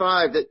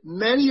 45 that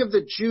many of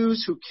the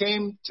Jews who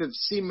came to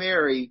see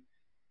Mary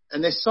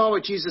and they saw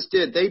what Jesus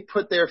did, they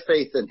put their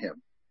faith in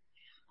him.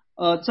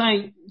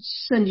 在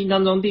聖經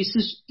當中第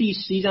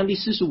11章第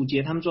45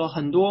節，他們說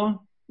很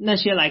多那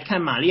些來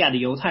看瑪利亞的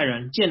猶太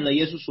人，見了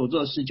耶穌所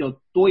做的事，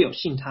就多有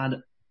信他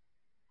的。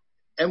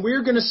And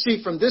we're going to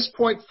see from this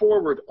point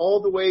forward all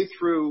the way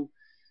through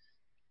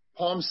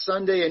Palm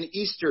Sunday and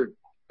Easter,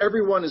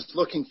 everyone is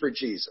looking for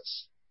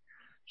Jesus.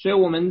 所以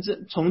我們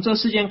從這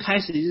事件開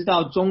始一直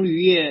到棕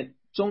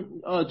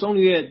櫚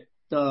月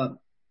的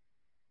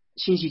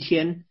星期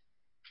天，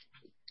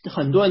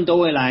很多人都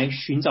會來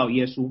尋找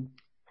耶穌。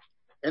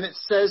And it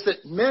says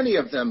that many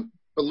of them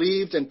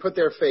believed and put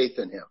their faith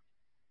in him.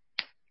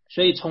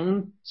 所以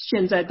从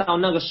现在到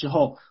那个时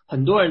候，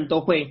很多人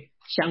都会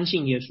相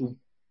信耶稣。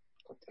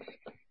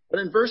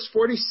But in verse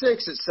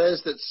 46, it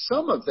says that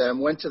some of them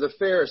went to the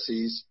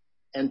Pharisees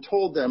and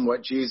told them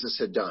what Jesus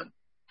had done.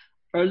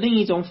 而另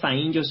一种反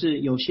应就是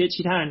有些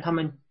其他人他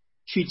们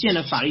去见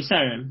了法利赛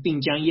人，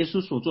并将耶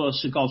稣所做的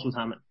事告诉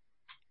他们。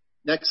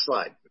Next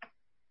slide.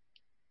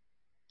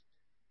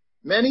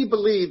 Many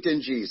believed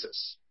in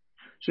Jesus.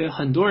 所以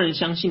很多人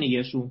相信了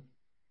耶稣。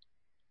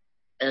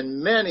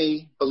And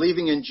many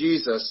believing in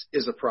Jesus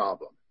is a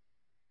problem.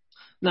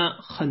 那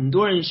很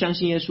多人相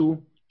信耶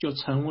稣就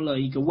成为了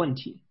一个问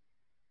题。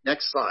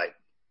Next slide.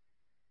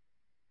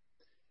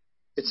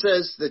 It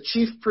says the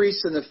chief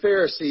priests and the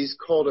Pharisees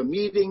called a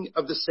meeting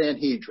of the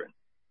Sanhedrin.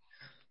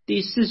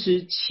 第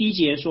47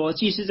节说，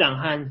祭司长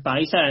和法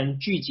利赛人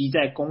聚集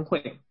在公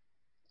会。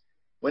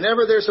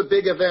Whenever there's a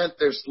big event,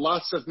 there's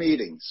lots of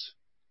meetings.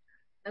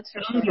 That's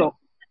for sure.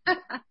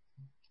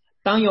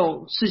 当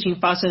有事情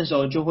发生的时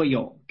候，就会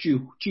有聚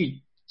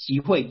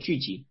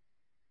集。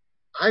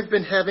I've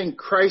been having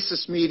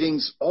crisis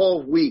meetings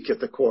all week at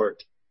the court.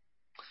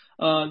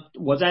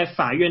 我在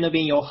法院那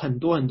边有很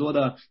多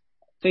的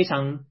非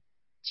常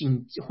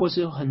或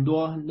是很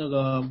多那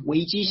个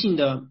危机性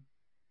的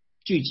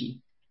聚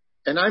集。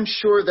And I'm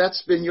sure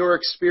that's been your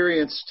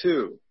experience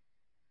too.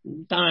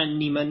 当然，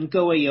你们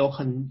各位也有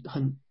很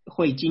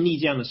会经历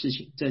这样的事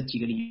情，这几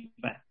个礼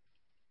拜。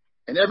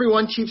And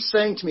everyone keeps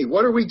saying to me,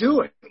 "What are we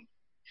doing?"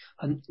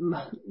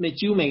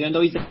 几乎每个人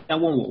都一直在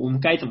问我们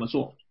该怎么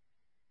做。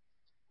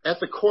At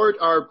the court,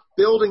 our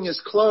building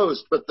is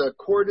closed, but the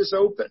court is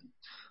open.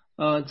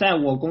 在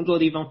我工作的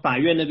地方，法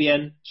院那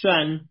边虽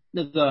然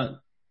那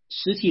个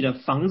实体的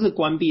房子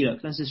关闭了，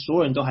但是所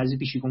有人都还是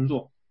必须工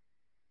作。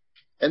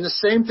And the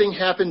same thing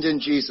happened in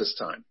Jesus'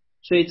 time.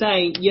 所以在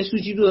耶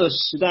稣基督的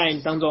时代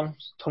当中，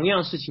同样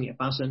的事情也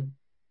发生。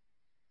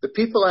The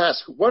people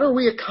ask, "What are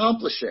we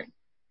accomplishing?"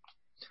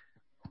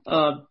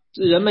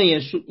 人们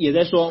也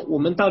在说，我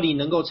们到底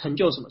能够成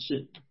就什么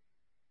事？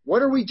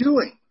 What are we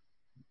doing?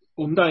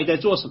 我们到底在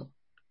做什么？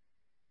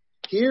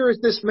 Here is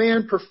this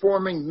man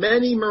performing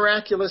many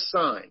miraculous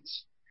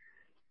signs.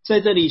 在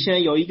这里，现在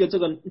有一个这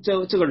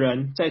个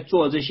人在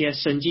做这些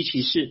神迹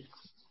奇事。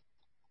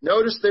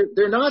Notice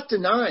they're not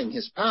denying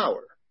his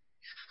power.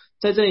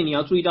 在这里你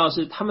要注意到的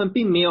是，他们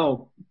并没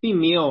有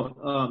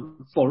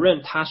否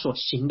认他所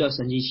行的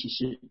神迹奇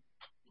事。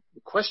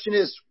The question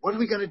is, what are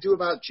we going to do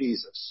about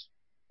Jesus?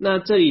 那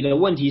这里的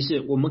问题是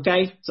我们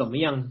该怎么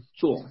样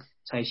做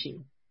才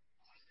行？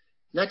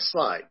 Next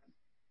slide.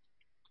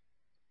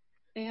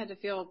 They had to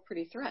feel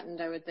pretty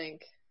threatened, I would think.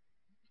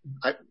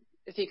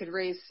 If he could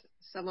raise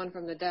someone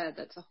from the dead,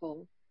 that's a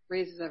whole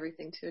raises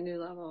everything to a new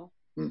level.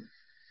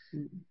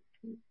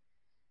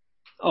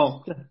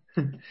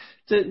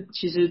 这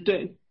其实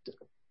对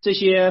这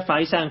些法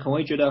利赛人可能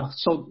会觉得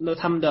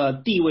他们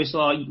的地位受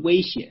到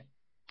威胁。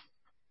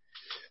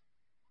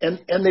And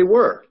they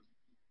were.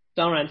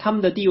 当然，他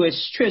们的地位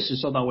确实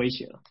受到威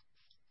胁了。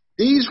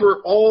These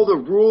were all the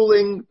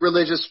ruling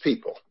religious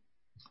people.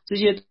 这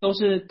些都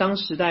是当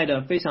时代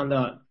的非常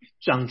的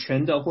掌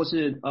权的，或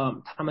是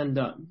他们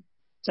的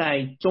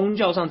在宗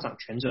教上掌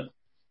权者。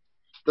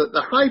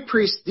The high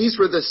priest, these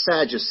were the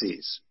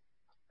Sadducees.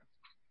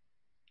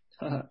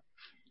 I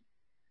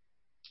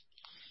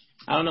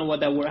don't know what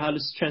that word. How to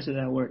translate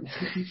that word?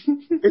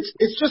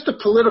 It's just a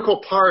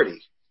political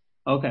party.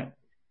 OK.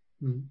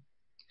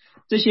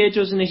 这些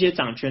就是那些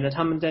掌权的，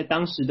他们在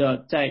当时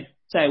的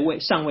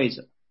上位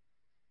者。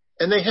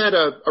And they had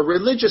a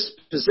religious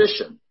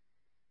position.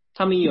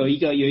 他们有一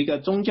个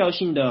宗教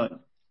性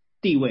的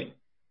地位。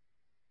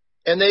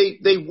And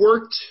they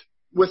worked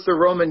with the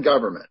Roman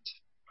government.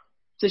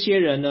 这些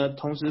人呢，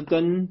同时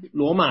跟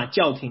罗马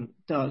教廷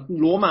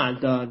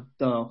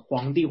的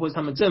皇帝或者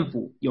他们政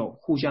府有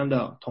互相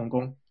的同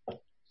工。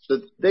So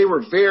they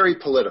were very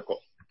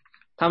political.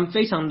 他们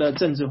非常的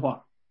政治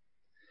化。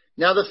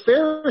Now the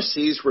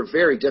Pharisees were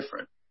very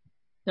different.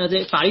 那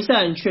这法利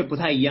赛人却不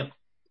太一样。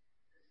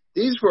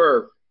These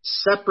were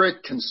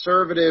separate,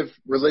 conservative,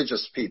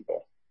 religious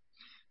people.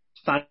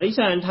 法利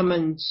赛人他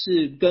们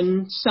是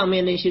跟上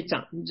面那些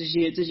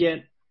这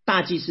些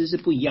大祭司是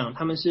不一样，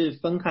他们是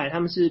分开，他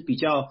们是比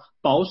较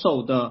保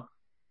守的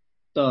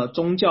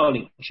宗教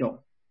领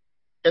袖。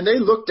And they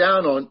looked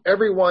down on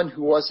everyone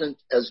who wasn't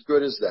as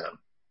good as them.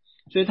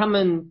 所以他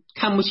们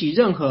看不起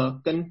任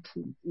何跟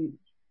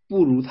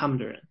不如他们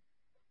的人。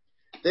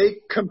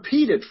They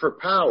competed for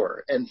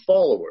power and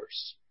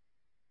followers.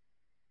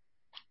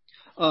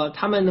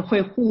 他们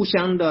会互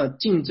相的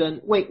竞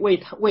争，为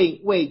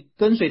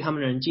跟随他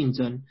们的人竞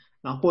争，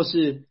然后或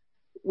是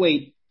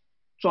为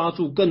抓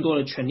住更多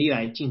的权利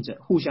来竞争，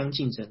互相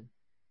竞争。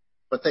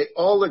But they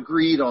all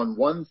agreed on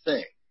one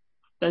thing.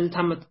 但是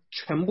他们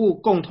全部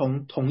共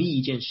同同意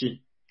一件事。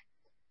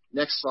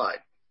Next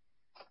slide.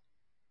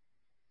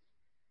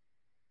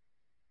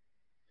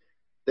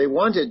 They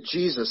wanted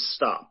Jesus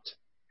stopped.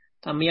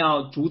 他们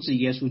要阻止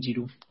耶稣基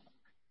督。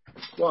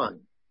Why?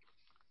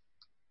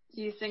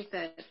 Do you think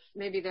that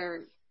maybe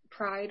their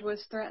pride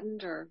was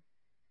threatened, or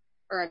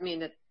I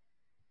mean that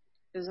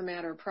it was a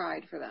matter of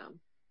pride for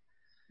them?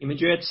 你们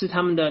觉得是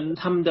他们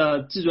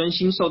的自尊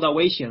心受到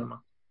威胁了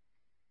吗？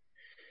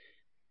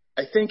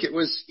 I think it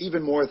was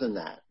even more than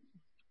that.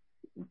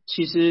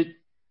 其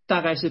实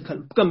大概是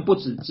更不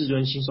止自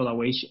尊心受到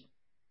威胁。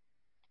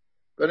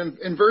But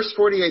in verse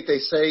 48, they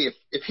say,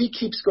 if he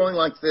keeps going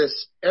like this,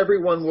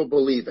 everyone will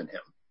believe in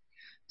him.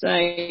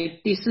 在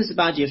第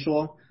48节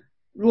说，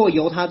若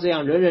由他这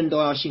样，人人都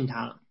要信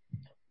他了。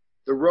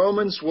The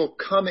Romans will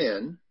come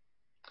in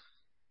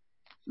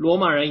罗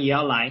马人也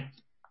要来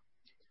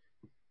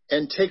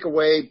and take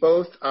away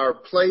both our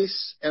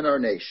place and our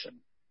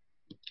nation.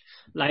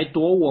 来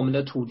夺我们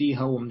的土地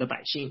和我们的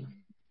百姓。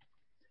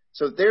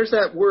So there's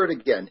that word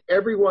again.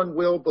 Everyone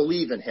will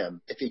believe in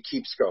him if he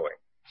keeps going.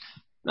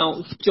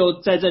 那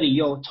就在这里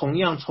又同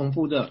样重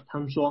复着，他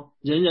们说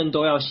人人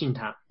都要信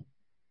他。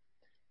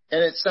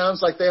And it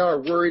sounds like they are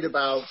worried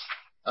about,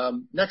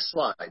 next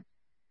slide,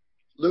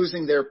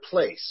 losing their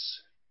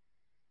place.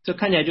 这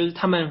看起来就是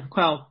他们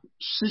快要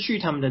失去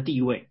他们的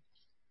地位。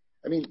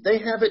I mean, they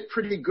have it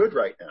pretty good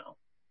right now.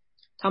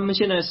 他们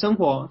现在生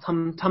活，他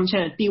们现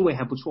在地位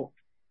还不错。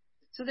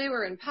So they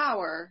were in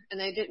power, and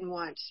they didn't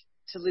want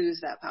to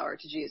lose that power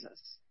to Jesus.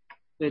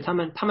 对他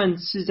们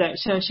是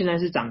现在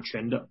是掌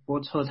权的，不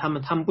过他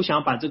们不想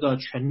要把这个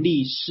权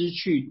力失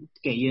去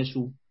给耶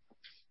稣。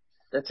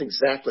That's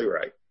exactly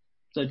right.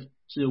 这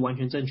是完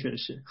全正确的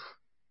事。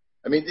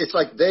I mean, it's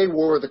like they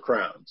wore the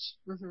crowns.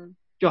 Mm-hmm.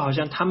 就好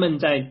像他们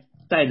在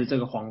戴着这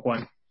个皇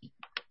冠。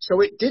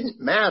So it didn't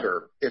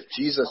matter if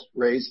Jesus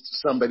raised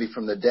somebody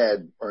from the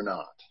dead or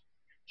not.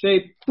 所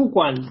以不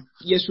管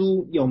耶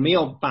稣有没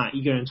有把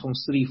一个人从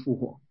死里复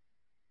活，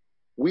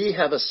 We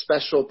have a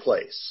special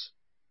place.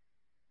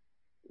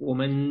 我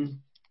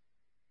们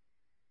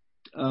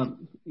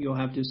you'll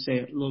have to say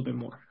a little bit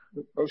more.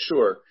 Oh,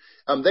 sure.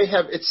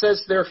 It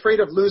says they're afraid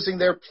of losing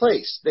their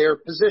place, their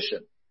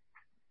position.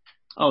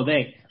 Oh,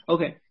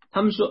 OK.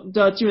 他们说，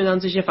基本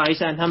上这些法利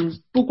赛人，他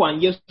们不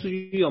管耶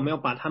稣有没有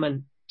把他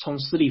们从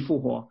死里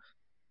复活，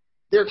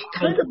 They're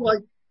kind of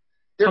like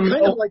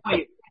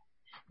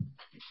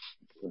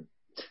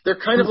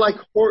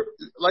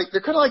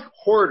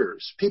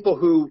hoarders, people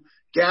who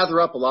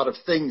gather up a lot of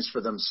things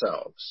for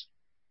themselves.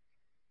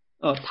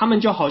 他们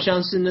就好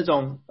像是那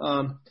种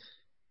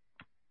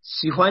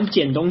喜欢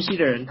捡东西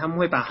的人，他们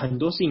会把很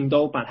多事情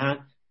都把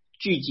它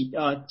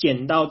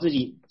捡到自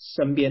己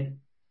身边，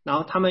然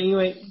后他们因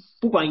为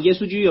不管耶稣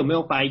基督有没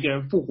有把一个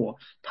人复活，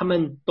他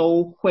们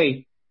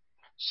会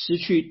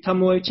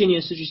渐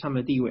渐失去他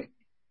们的地位。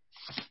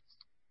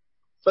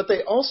But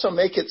they also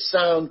make it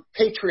sound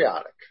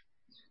patriotic.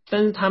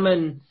 但是他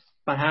们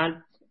把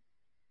它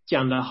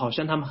讲的好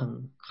像他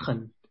们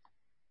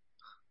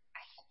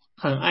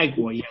很爱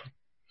国一样。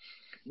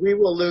We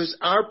will lose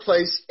our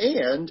place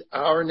and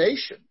our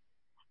nation.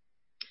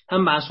 他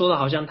们把它说的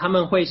好像他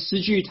们会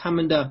失去他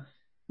们的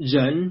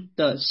人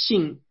的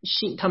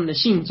他们的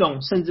信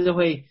众，甚至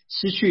会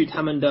失去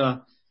他们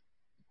的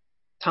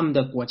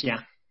国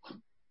家。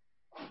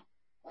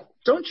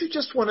Don't you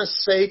just want to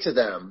say to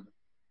them,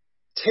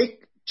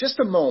 take just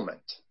a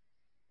moment.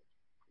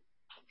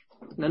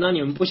 难道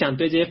你们不想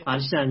对这些法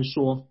利赛人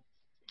说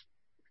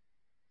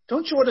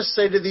Don't you want to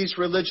say to these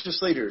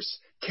religious leaders,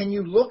 can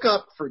you look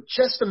up for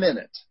just a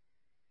minute?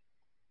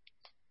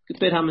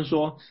 对他们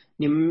说，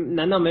你们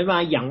难道没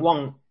办法仰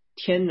望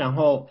天，然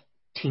后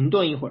停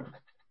顿一会儿？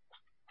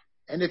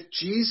 And if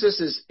Jesus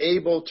is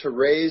able to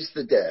raise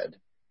the dead,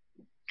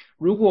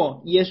 如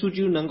果耶稣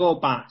基督能够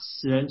把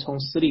死人从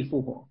死里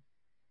复活，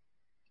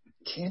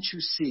 can't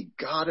you see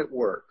God at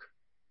work?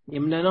 你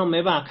们难道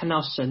没办法看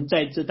到神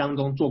在这当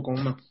中做工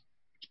吗？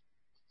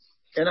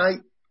 And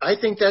I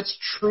think that's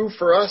true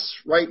for us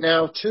right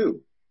now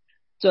too.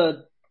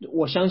 这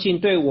我相信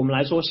对我们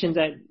来说，现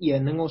在也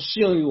能够适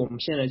用于我们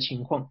现在的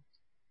情况。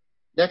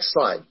 Next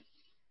slide.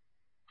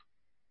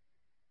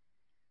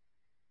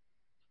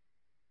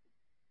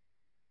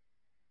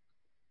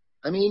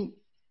 I mean,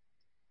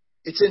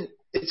 it's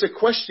a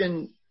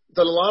question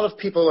that a lot of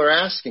people are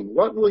asking.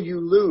 What will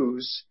you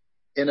lose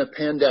in a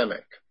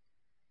pandemic?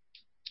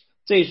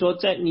 所以说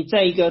你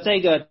在一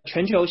个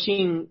全球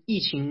性疫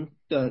情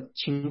的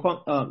情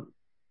况，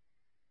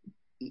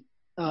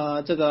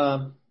这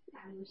个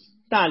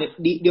大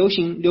流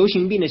行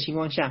病的情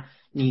况下，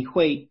你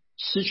会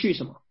失去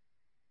什么？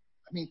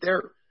 I mean,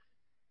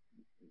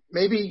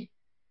 maybe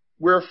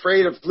we're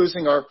afraid of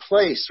losing our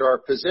place or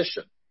our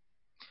position.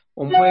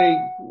 我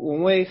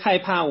们会害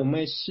怕，我们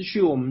会失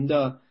去我们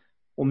的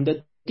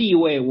地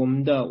位，我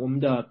们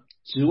的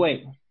职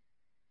位。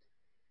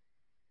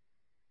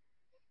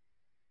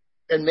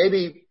And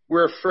maybe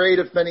we're afraid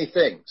of many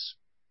things.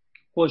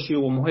 或许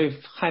我们会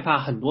害怕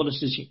很多的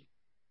事情。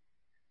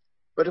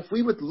 But if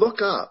we would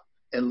look up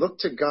and look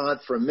to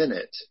God for a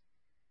minute,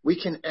 we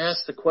can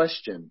ask the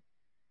question,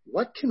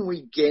 what can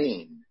we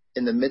gain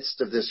in the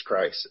midst of this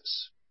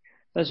crisis?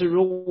 但是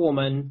如果我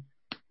们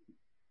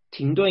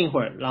停顿一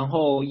会儿，然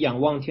后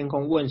仰望天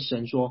空，问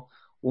神说，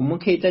我们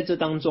可以在这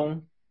当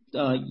中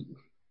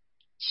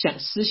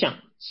思想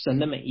神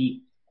的美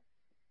意。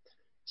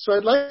 So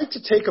I'd like to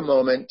take a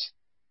moment,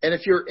 and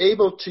if you're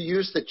able to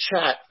use the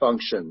chat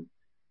function,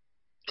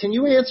 can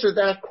you answer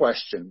that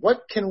question?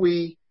 What can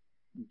we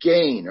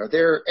gain? Are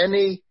there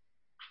any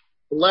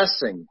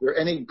blessings or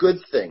any good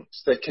things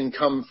that can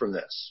come from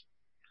this?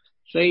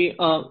 所以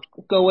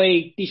各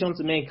位弟兄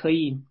姊妹可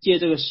以借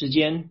这个时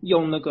间，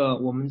用那个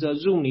我们的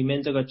Zoom 里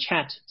面这个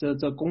Chat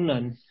这功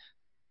能，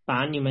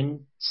把你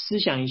们思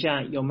想一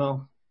下，有没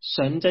有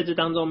神在这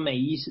当中美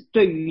意是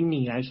对于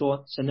你来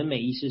说，神的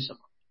美意是什么？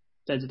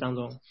在这当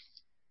中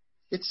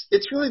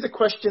It's really the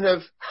question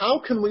of how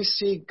can we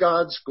see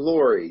God's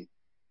glory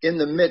in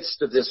the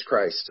midst of this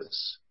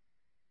crisis?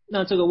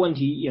 那这个问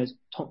题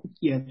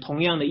也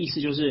同样的意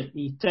思，就是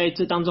你在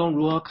这当中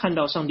如何看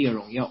到上帝的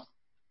荣耀。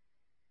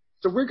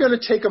So we're going to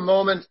take a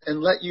moment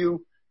and let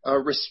you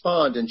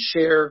respond and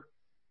share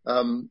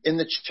in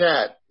the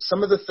chat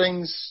some of the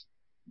things,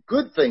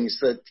 good things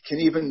that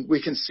we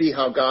can see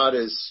how God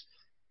is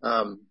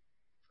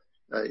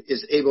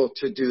able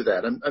to do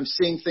that. I'm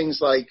seeing things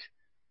like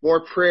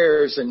more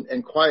prayers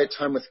and quiet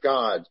time with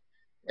God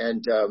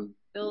and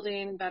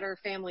building better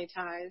family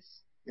ties.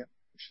 Yeah.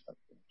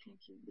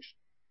 Thank you.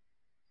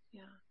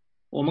 Yeah.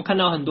 我们看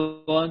到很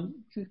多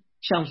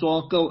像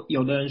说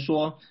有的人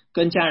说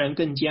跟家人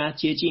更加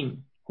接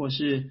近，或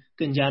是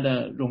更加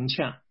的融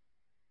洽。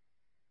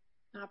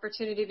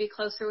Opportunity to be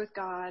closer with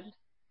God.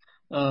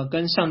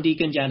 跟上帝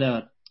更加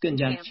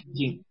亲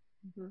近。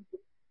Mm-hmm.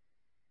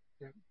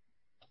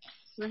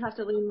 We have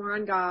to lean more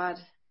on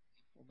God.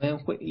 我们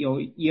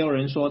也有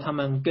人说他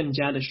们更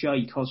加的需要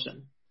依靠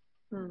神。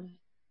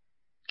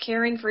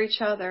Caring for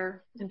each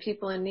other and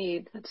people in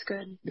need. That's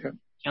good. Yeah.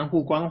 相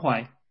互关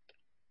怀。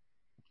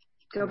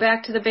Go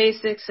back to the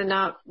basics and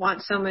not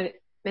want so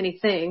many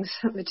things,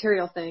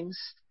 material things.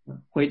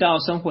 回到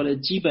生活的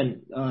基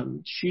本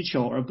需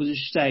求，而不是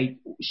在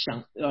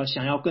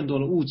想要更多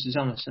的物质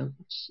上的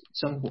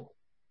生活。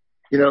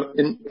You know,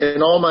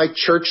 in all my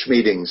church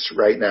meetings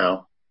right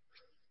now.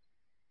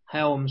 还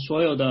有我们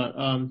所有的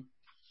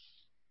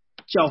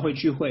教会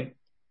聚会。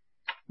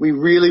We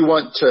really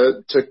want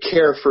to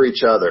care for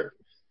each other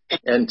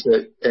and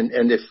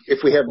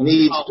if we have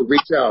needs to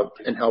reach out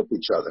and help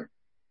each other.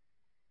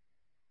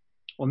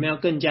 我们要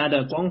更加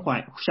的关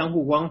怀，相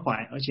互关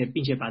怀，而且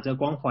并且把这个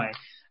关怀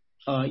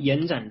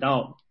延展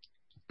到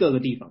各个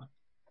地方。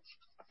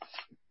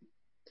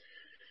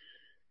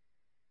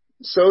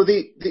So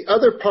the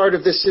other part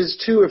of this is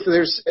too, if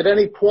there's at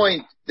any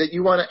point that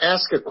you want to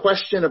ask a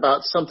question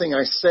about something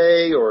I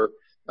say or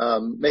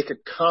make a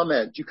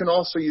comment, you can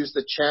also use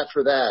the chat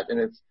for that. And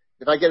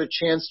if I get a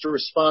chance to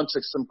respond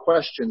to some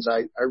questions,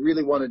 I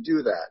really want to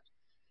do that.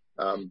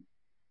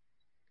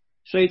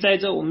 所以在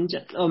这我们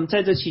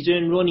在这期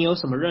间，如果你有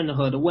什么任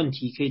何的问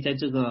题，可以在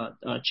这个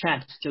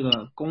chat 这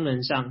个功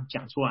能上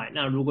讲出来。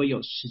那如果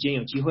有时间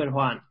有机会的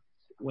话，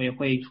我也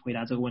会回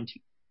答这个问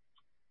题。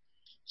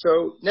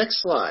So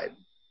next slide.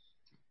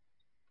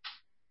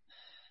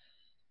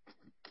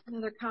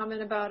 Another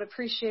comment about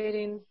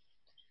appreciating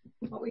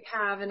what we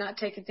have and not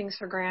taking things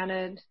for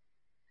granted.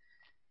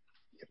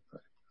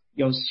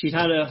 有其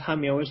他的，他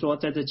们也会说，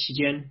在这期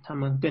间，他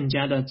们更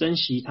加的珍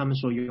惜他们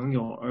所拥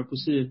有，而不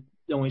是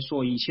认为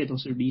说一切都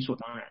是理所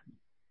当然。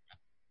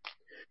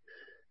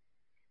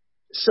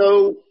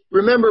So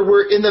remember,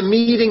 we're in the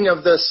meeting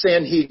of the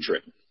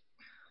Sanhedrin.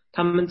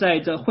 他们在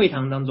这会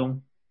堂当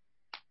中，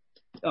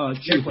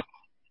聚会。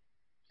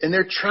And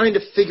they're trying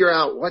to figure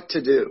out what to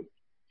do.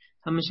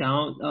 他们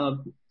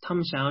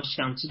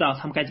想知道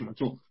他们该怎么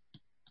做。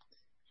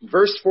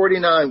Verse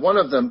 49, one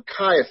of them,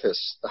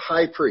 Caiaphas, the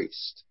high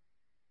priest.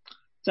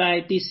 在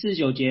第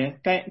49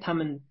节，他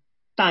们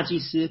大祭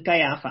司该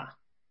亚法。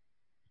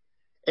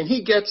And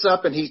he gets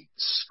up and he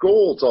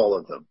scolds all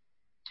of them.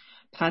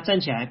 他站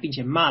起来，并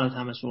且骂了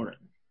他们所有人。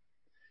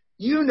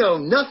You know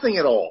nothing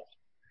at all.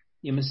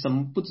 你们什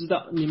么不知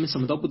道？你们什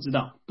么都不知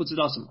道，不知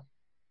道什么？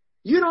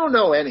 You don't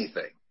know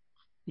anything.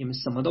 你们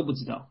什么都不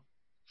知道。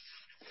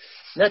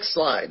Next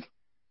slide.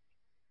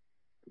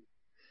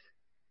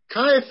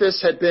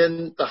 Caiaphas had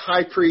been the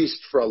high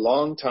priest for a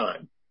long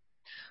time.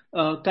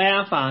 该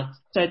亚法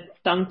在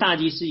当大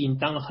祭司已经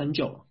当了很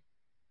久了。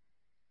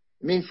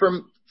I mean,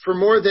 for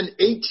more than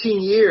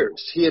 18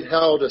 years, he had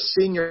held a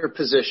senior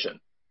position.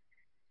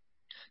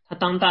 他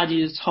当大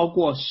祭司超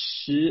过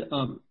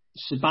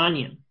18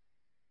年。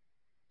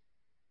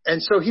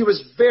And so he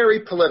was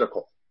very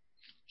political.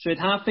 所以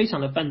他非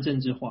常的泛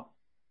政治化。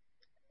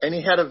And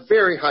he had a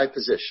very high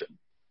position.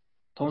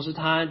 同时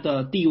他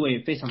的地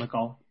位非常的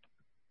高。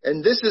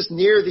And this is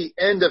near the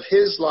end of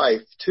his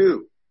life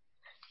too.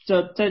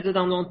 在这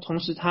当中，同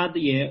时他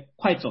也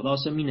快走到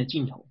生命的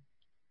尽头。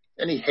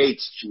And he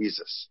hates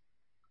Jesus.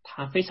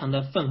 他非常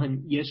的愤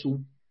恨耶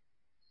稣。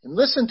And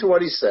listen to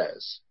what he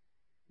says.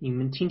 你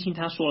们听听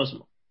他说了什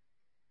么。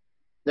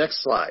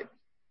Next slide.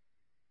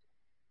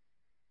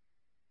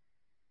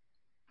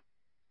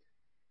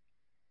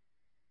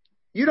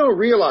 You don't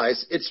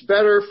realize it's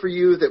better for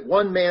you that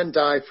one man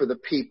die for the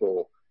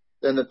people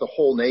than that the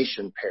whole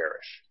nation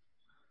perish.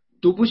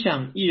 独不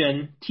想一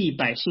人替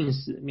百姓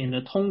死，免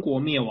得通国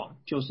灭亡，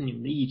就是你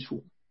们的益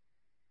处。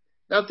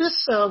Now this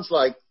sounds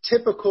like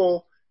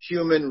typical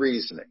human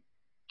reasoning.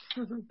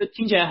 这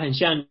听起来很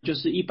像就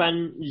是一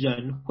般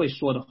人会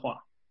说的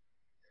话。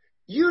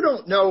You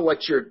don't know what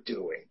you're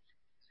doing.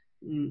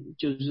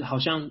 就是好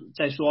像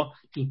在说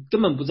你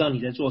根本不知道你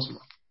在做什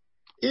么。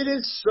It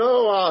is so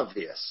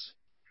obvious.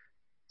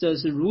 这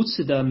是如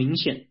此的明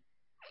显。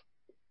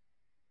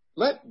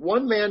Let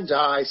one man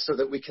die so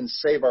that we can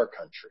save our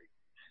country.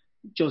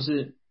 就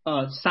是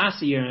杀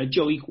死一人而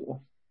救一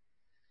国。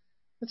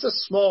It's a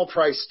small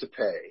price to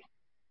pay.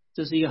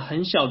 这是一个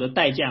很小的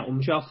代价，我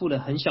们需要付的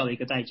很小的一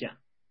个代价。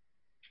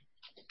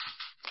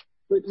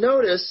But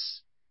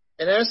notice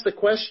and ask the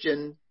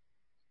question,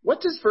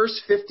 what does verse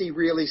 50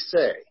 really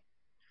say?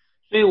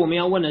 所以我们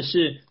要问的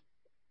是，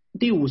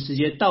第50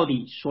节到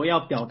底所要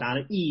表达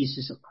的意义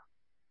是什么？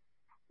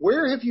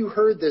 Where have you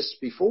heard this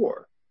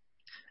before?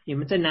 你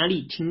们在哪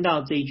里听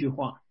到这一句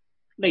话，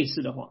类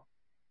似的话？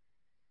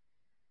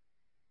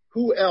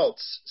 Who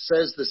else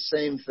says the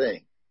same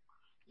thing?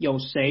 有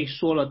谁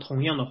说了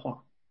同样的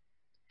话？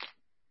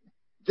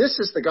 This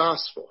is the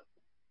gospel.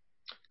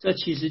 这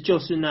其实就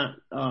是那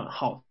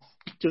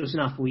就是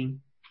那福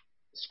音。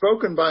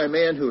 Spoken by a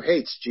man who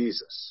hates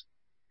Jesus.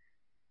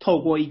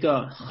 透过一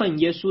个恨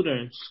耶稣的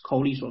人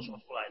口里所说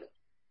出来的。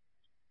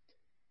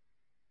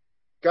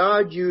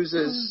 God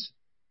uses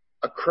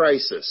a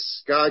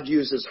crisis. God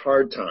uses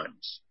hard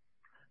times.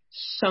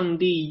 上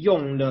帝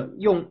用的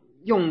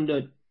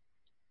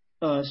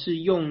是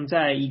用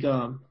在一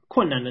个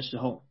困难的时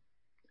候。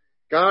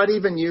 God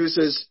even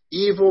uses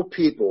evil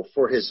people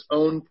for his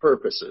own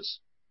purposes.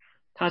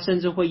 他甚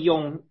至会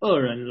用恶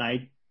人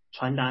来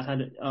传达他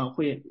的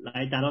会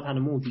来达到他的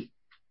目的。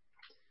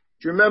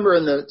 Do you remember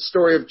in the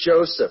story of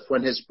Joseph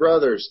when his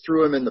brothers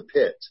threw him in the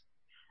pit?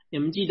 你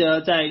们记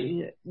得在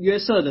约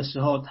瑟的时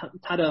候，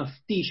他的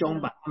弟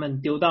兄把他们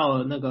丢到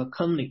了那个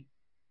坑里。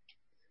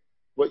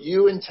 What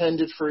you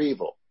intended for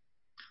evil.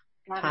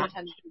 God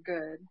intended for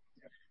good.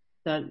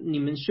 那你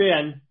们虽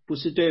然不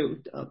是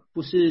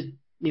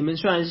你们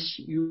虽然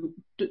是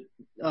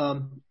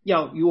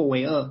要与我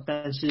为恶，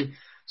但是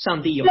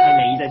上帝有他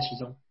美意在其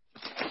中。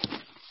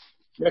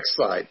 Next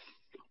slide.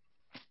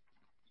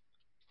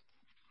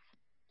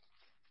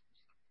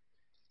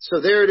 So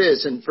there it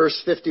is in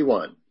verse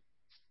 51.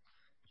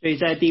 所以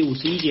在第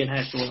51节他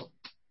也说了，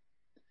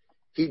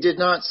 He did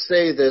not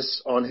say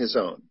this on his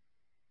own.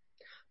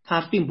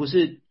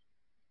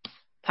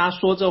 他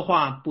说这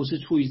话不是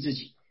出于自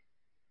己。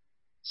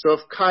 So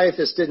if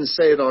Caiaphas didn't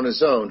say it on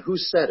his own, who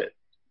said it?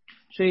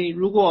 所以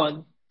如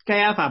果该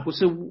亚法不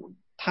是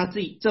他自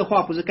己，这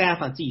话不是该亚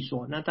法自己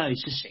说，那到底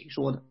是谁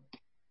说的？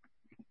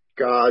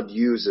 God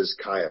uses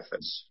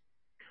Caiaphas.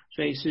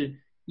 所以是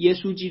耶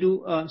稣基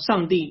督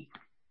上帝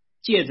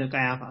借着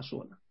该亚法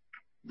说的。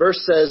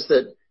 Verse says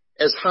that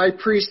as high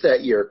priest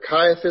that year,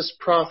 Caiaphas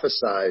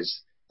prophesied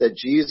that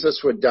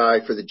Jesus would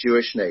die for the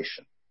Jewish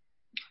nation.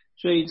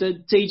 所以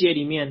这一节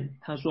里面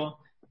他说，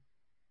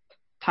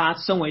他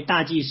身为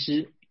大祭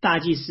司，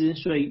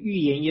所以预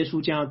言耶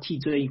稣将要替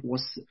这一国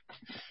死。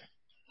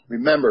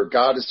 Remember,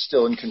 God is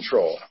still in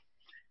control.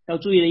 要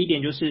注意的一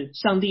点就是，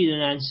上帝仍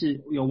然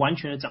是有完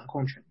全的掌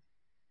控权。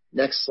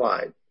 Next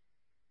slide.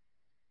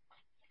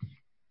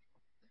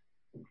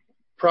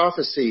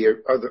 Prophecy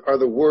are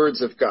the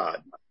words of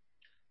God.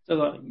 这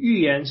个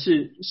预言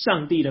是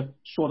上帝的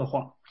说的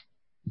话。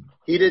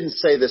 He didn't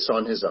say this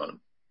on his own.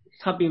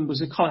 他并不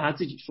是靠他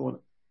自己说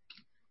的。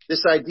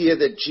 This idea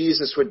that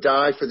Jesus would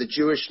die for the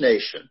Jewish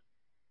nation.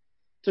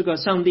 这个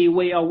上帝耶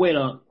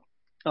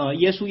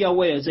稣要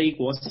为了这一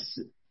国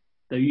死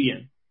的预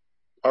言。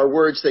 Are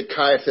words that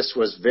Caiaphas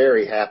was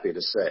very happy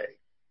to say.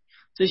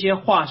 这些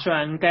话虽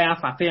然该亚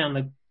法非常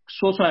的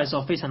说出来的时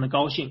候非常的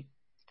高兴，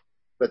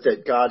 but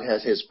that God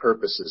has his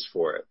purposes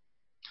for it.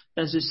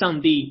 但是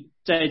上帝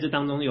在这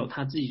当中有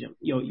他自己的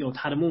有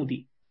他的目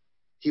的。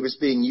 He was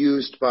being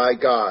used by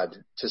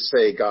God to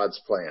say God's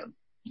plan.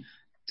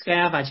 该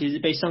亚法其实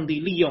被上帝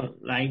利用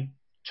来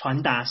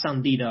传达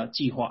上帝的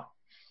计划。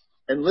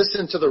 And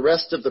listen to the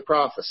rest of the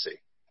prophecy.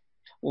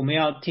 我们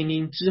要听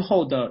听之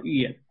后的预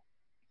言。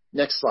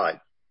 Next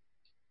slide.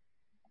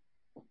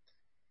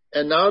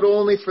 And not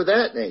only for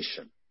that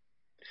nation,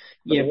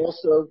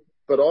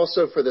 but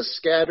also for the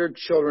scattered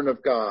children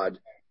of God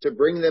to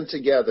bring them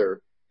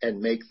together and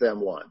make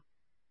them one.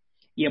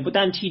 也不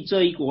但替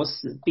这一国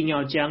死，并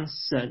要将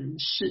神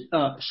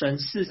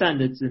四散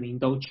的子民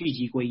都聚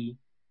集归一。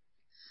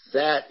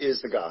 That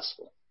is the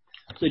gospel.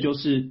 这就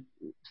是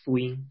福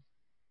音。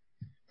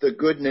 The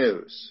good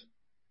news.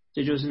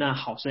 这就是那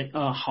好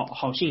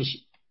信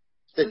息。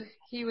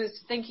 He was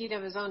thinking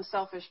of his own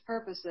selfish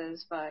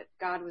purposes, but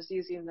God was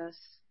using this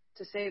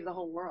to save the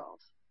whole world.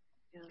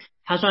 Yeah.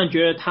 他虽然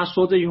觉得他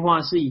说这句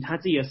话是以他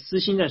自己的私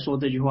心在说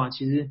这句话，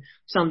其实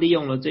上帝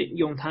用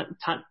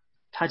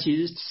他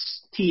其实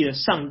替了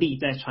上帝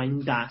在传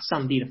达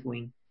上帝的福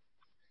音。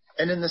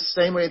 And in the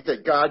same way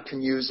that God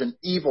can use an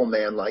evil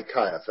man like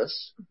Caiaphas,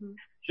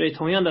 所以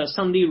同样的，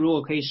上帝如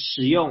果可以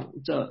使用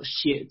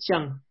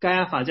像该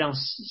亚法这样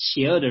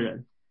邪恶的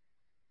人，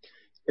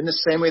 in the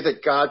same way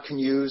that God can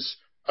use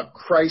a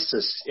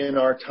crisis in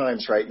our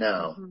times right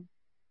now,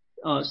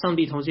 上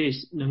帝同时也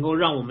能够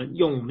让我们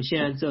用我们现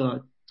在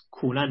这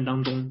苦难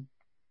当中。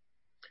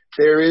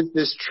There is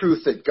this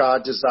truth that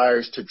God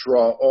desires to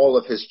draw all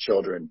of his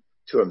children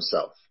to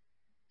himself.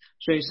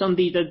 所以上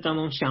帝在当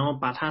中想要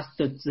把他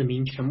的子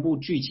民全部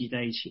聚集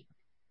在一起。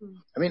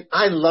I mean,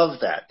 I love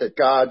that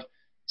God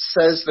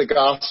says the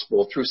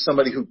gospel through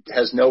somebody who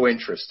has no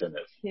interest in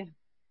it. Yeah.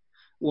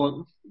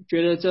 我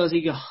觉得这是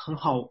一个很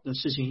好的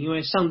事情，因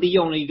为上帝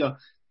用了一个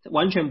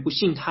完全不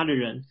信他的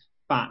人，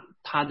把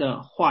他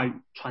的话语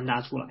传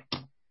达出来。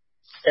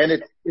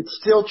And it's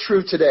still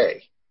true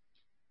today.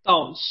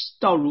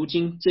 到如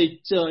今，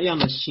这样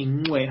的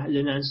行为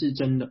仍然是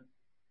真的。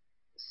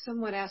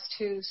Someone asked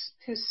who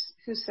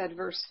said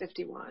verse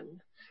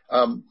 51.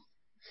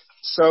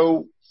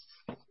 So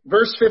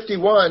verse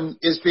 51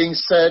 is being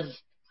said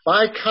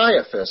by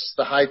Caiaphas,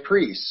 the high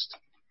priest.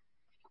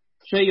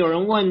 所以有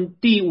人问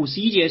第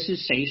51节是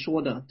谁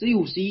说的？第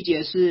51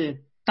节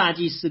是大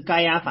祭司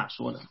该亚法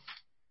说的。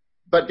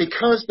But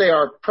because they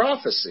are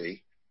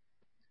prophecy,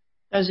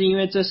 但是因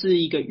为这是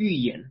一个预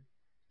言，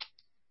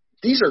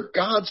 these are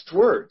God's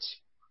words.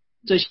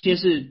 这些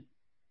是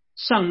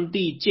上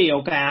帝借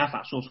由该亚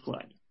法说出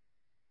来的。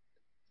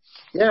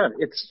Yeah,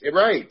 it's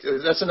right.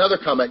 That's another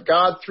comment.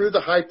 God through the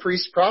high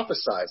priest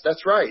prophesies.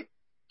 That's right.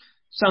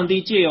 上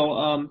帝借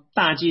由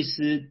大祭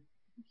司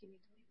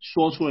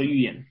说出了预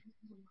言。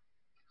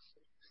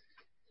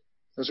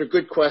Those are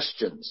good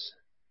questions.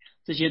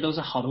 这些都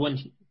是好的问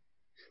题。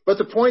 But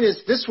the point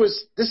is, this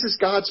is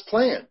God's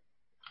plan.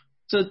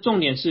 这重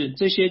点是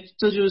这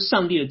就是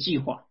上帝的计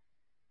划。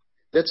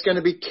 That's going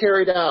to be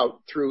carried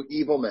out through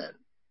evil men.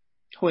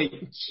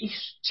 会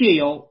借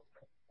由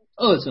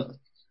恶者。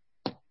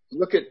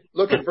Look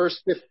at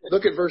verse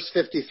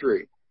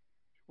 53.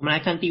 我们来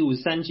看第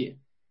53节。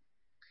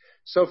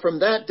So from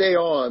that day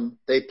on,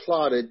 they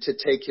plotted to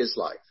take his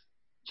life.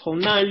 从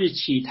那日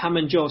起，他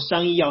们就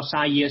商议要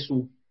杀耶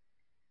稣。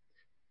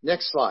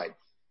Next slide.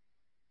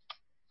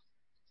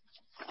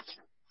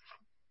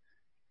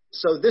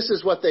 So this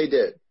is what they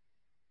did.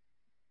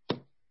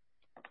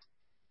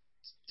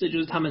 这就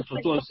是他们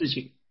所做的事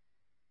情。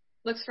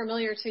Looks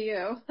familiar to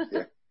you.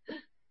 Yeah.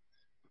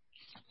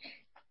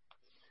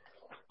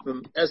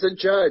 As a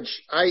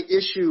judge, I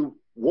issue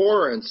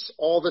warrants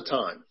all the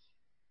time.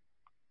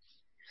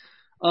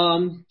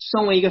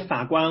 身为一个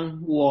法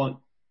官，我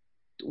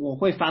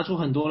会发出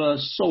很多的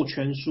授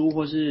权书，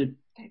或是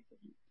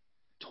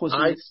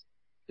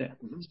对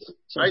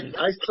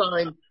I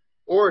sign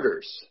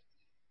orders.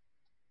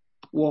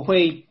 我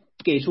会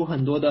给出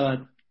很多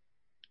的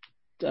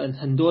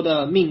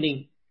命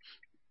令。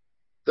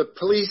The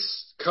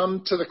police come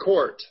to the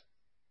court.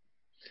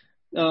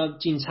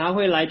 警察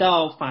会来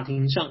到法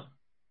庭上。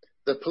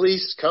The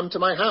police come to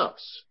my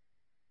house.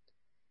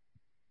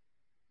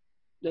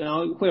 然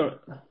后会有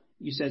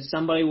You said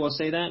somebody will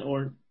say that,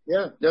 or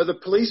Yeah, no, the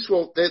police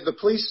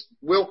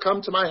will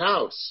come to my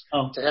house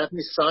to have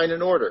me sign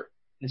an order.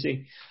 I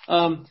see.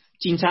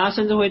 警察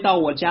甚至会到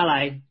我家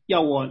来，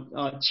要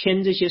我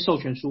签这些授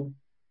权书。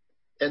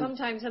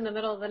Sometimes in the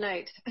middle of the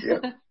night.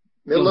 Yeah,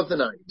 middle of the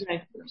night.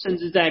 甚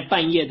至在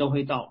半夜都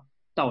会到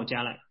我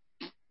家来。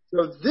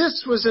So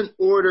this was an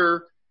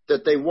order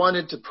that they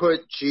wanted to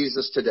put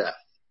Jesus to death.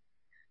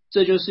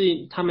 这就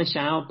是他们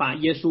想要把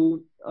耶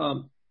稣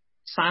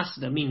杀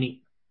死的命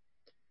令。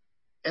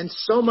And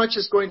so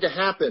much is going to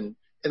happen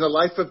in the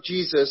life of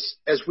Jesus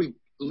as we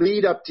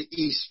lead up to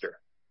Easter.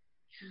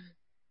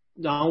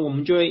 然后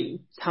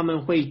他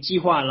们会计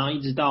划，然后一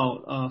直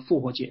到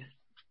复活节。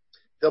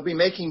They'll be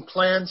making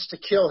plans to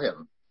kill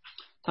him.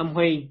 他们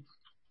会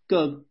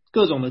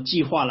各种的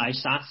计划来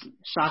杀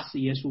死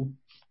耶稣。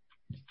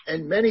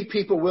And many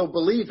people will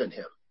believe in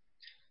him.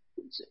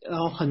 然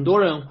后很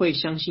多人会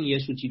相信耶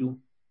稣基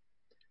督。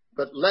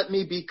But let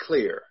me be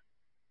clear.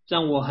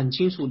 让我很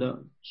清楚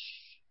的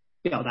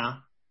表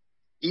达。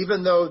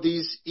Even though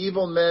these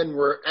evil men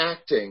were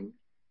acting,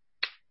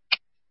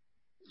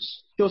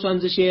 就算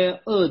这些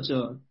恶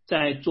者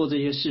在做这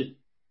些事。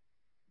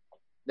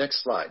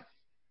Next slide.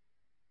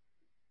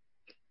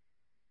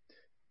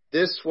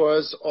 This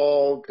was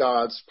all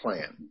God's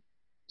plan.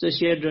 这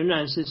些仍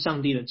然是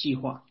上帝的计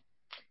划。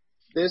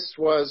This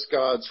was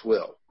God's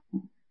will.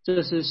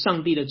 这是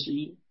上帝的旨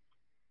意。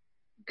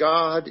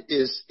God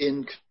is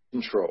in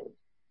control.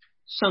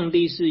 上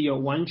帝是有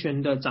完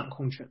全的掌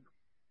控权。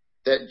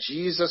That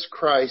Jesus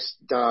Christ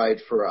died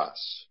for us.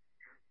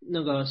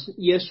 那个是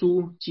耶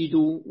稣基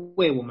督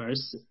为我们而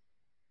死。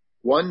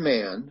One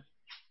man.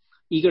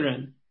 一个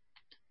人。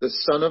The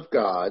Son of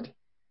God.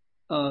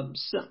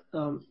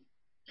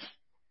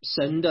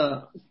 神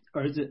的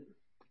儿子。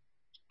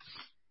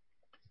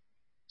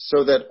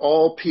So that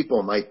all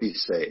people might be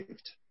saved.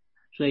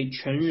 所以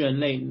全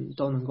人类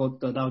都能够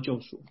得到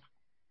救赎。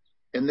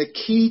And the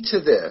key to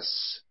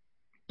this.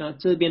 那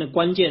这边的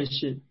关键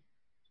是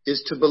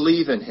is to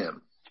believe in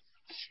him.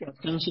 要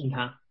相信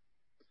他。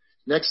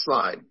Next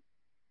slide.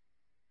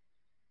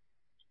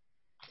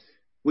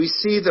 We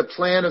see the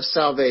plan of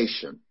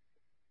salvation.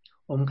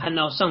 我们看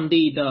到上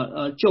帝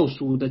的救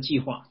赎的计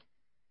划。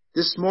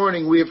This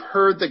morning we have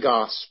heard the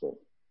gospel.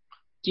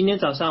 今天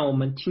早上我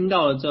们听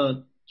到了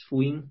这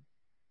福音。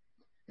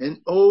And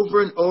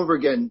over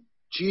again,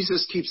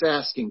 Jesus keeps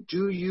asking,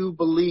 do you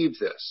believe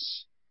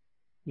this?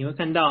 你会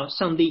看到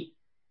上帝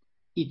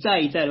一再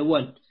一再的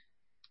问，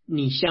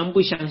你相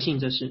不相信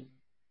这事？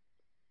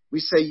 We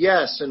say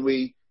yes, and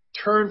we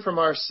turn from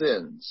our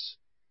sins.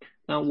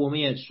 那我们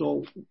也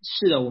说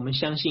是的，我们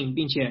相信，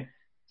并且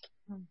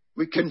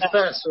We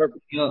confess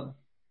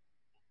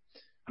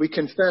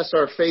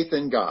our faith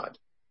in God.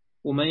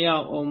 我们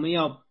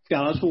要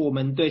表达出我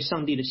们对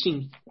上帝的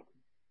信。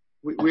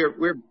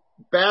 We're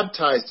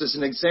baptized as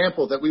an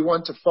example that we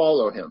want to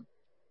follow him.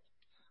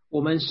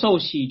 我们受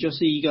洗就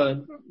是一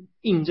个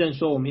印证，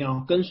说我们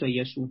要跟随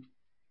耶稣。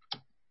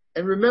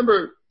 And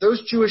remember,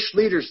 those Jewish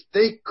leaders,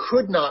 they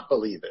could not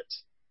believe it.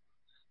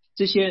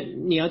 这些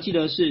你要记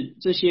得是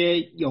这些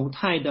犹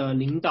太的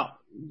领导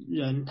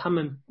人，他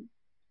们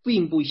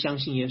并不相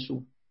信耶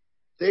稣。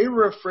 They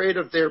were afraid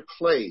of their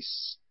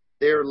place,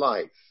 their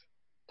life.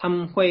 他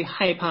们会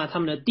害怕他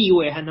们的地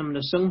位和他们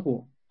的生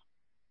活。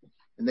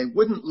 And they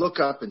wouldn't look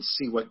up and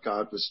see what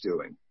God was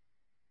doing.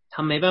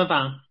 他没办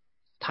法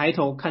抬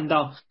头看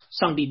到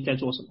上帝在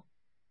做什么。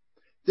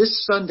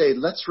 This Sunday,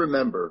 let's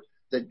remember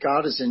that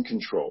God is in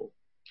control.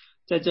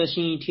 在这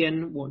星期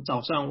天，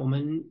早上我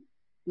们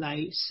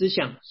来思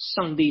想，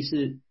上帝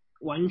是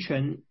完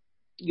全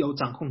有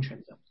掌控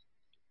权的。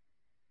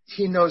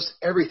 He knows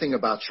everything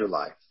about your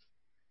life.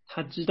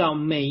 他知道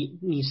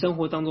你生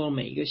活当中的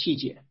每一个细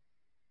节。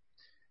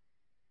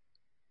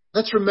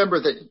 Let's remember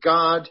that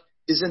God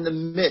is in the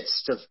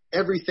midst of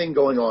everything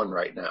going on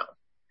right now.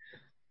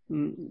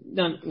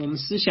 让我们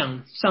思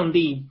想，上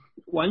帝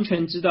完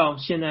全知道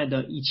现在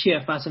的一切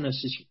发生的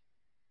事情。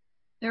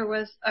 There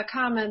was a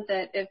comment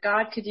that if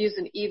God could use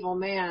an evil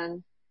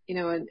man,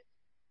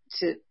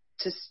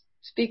 to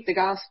speak the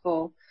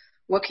gospel,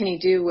 what can he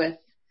do with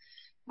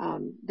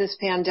this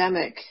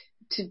pandemic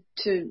to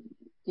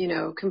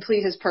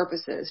complete his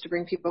purposes, to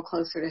bring people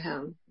closer to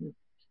him?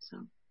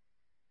 So.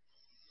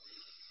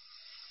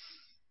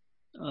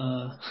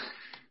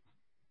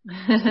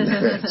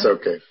 It's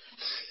okay.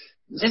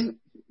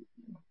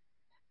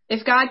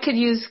 If God could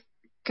use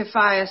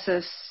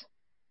Caiaphas,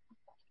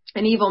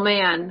 an evil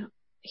man,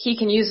 he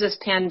can use this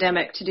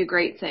pandemic to do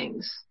great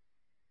things.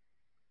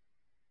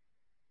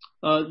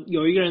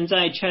 有一个人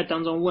在 chat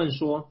当中问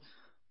说，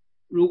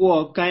如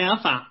果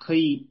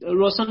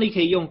上帝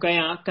可以用该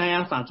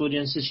亚法做这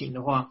件事情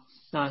的话，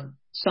那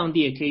上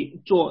帝也可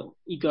以做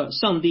一个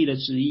上帝的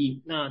旨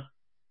意，那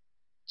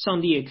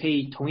上帝也可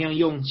以同样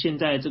用现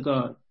在这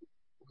个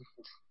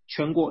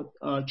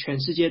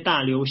全世界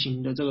大流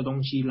行的这个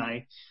东西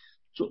来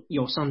做，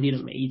有上帝的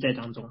美意在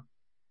当中。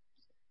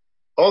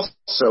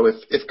 Also,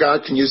 if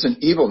God can use an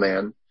evil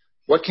man,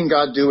 what can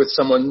God do with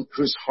someone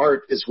whose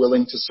heart is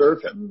willing to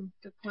serve him?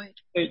 Good point.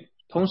 对，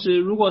同时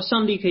如果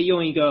上帝可以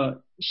用一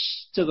个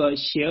这个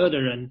邪恶的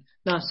人，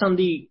那上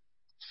帝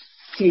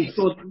可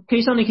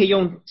以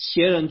用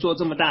邪人做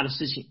这么大的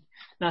事情，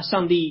那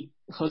上帝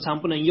何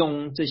尝不能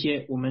用这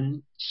些我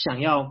们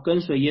想要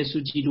跟随耶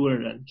稣基督的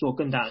人做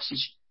更大的事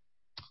情？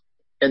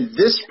 And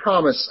this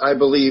promise, I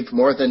believe,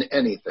 more than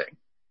anything.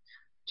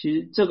 其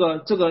实这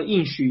个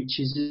应许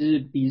其实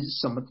比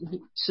什么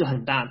是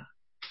很大的。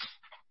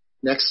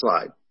 Next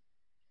slide.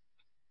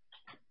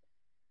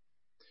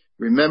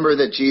 Remember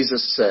that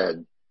Jesus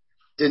said,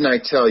 "Didn't I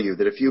tell you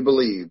that if you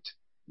believed,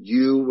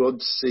 you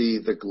would see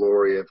the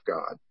glory of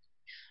God?"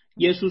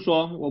 耶稣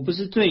说：“我不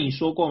是对你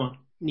说过吗？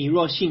你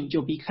若信，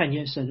就必看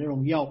见神的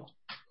荣耀。”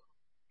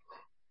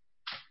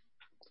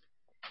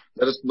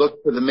 Let us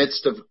look to the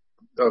midst of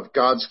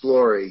God's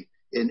glory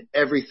in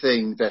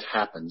everything that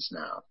happens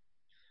now.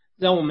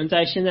 让我们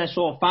在现在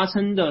所有发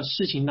生的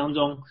事情当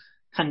中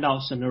看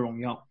到神的荣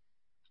耀。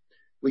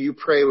 Will you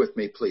pray with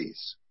me,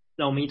 please?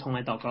 让我们一同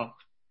来祷告。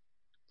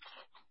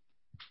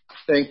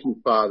 Thank you,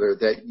 Father,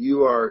 that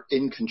you are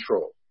in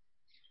control.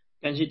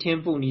 感谢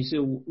天父，你是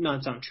那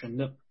掌权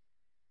的。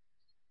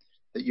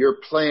 That your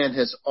plan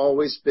has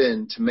always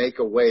been to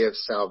make a way of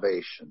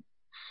salvation.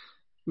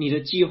 你的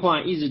计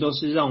划一直都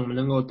是让我们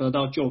能够得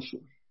到救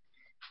赎。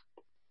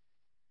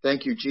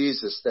 Thank you,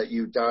 Jesus, that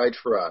you died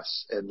for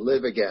us and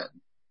live again.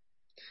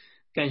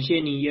 感谢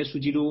你，耶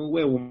稣基督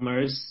为我们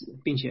而死，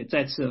并且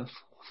再次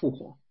复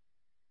活。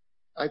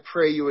 I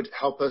pray you would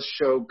help us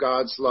show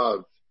God's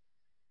love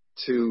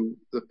to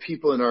the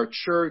people in our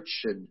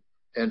church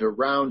and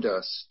around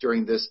us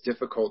during this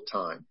difficult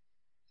time.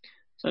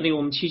 上帝，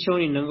我们祈求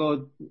你能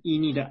够以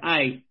你的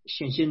爱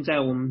显现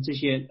在我们这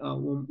些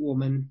我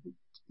们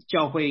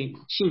教会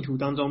信徒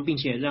当中，并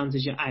且让这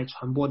些爱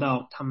传播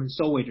到他们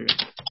周围的人。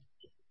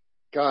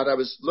 God, I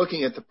was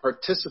looking at the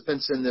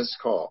participants in this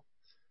call.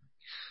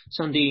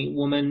 上帝，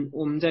我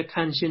们在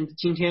看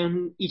今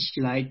天一起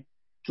来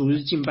主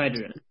日敬拜的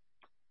人，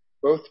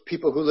 Both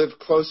people who live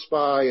close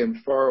by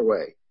and far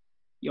away.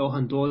 有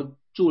很多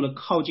住的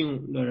靠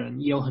近的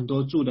人，也有很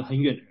多住的很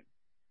远的人。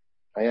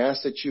 I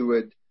ask that you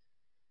would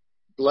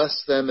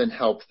bless them and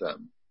help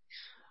them.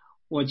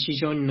 我祈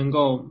求你能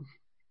够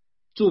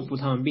祝福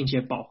他们，并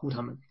且保护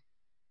他们，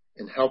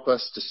 And help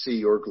us to see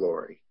your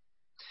glory.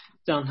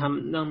 让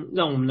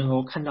我们能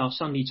够看到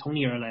上帝从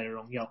你而来的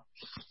荣耀。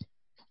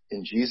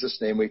In Jesus'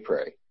 name we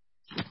pray.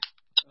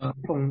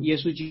 奉耶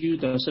稣基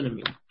督的圣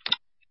名。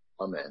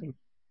Amen.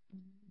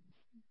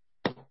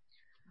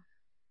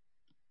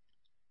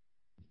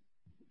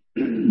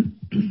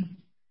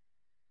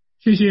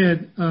 谢谢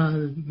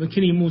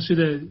McKinney 牧师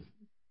的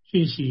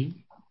讯息，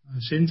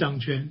神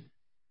掌权，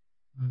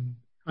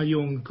他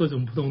用各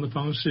种不同的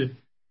方式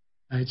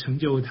来成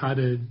就他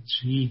的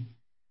旨意。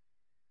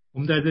我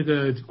们在这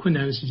个困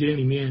难的时间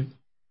里面，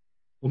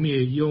我们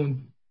也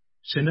用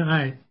神的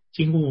爱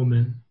经过我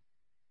们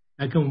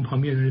来跟我们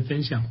旁边的人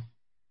分享。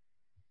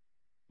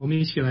我们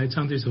一起来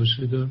唱这首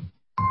诗歌。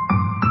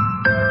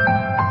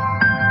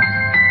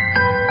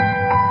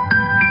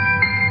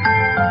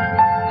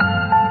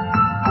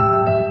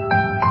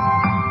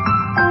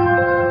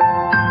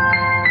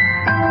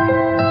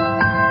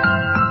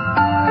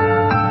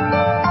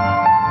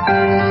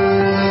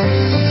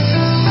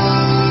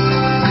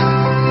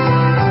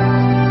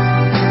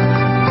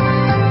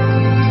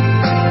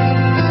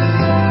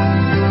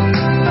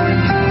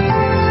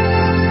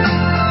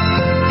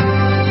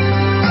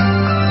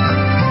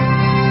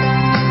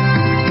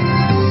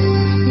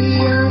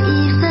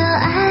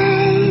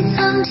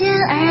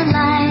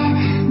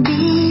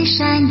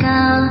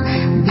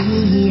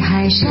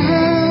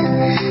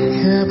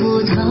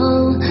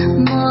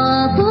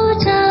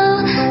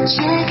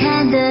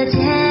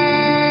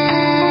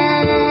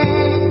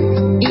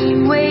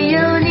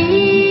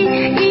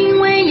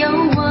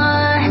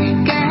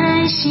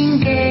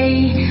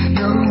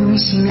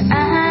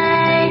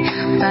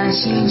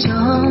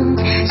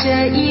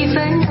这一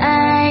份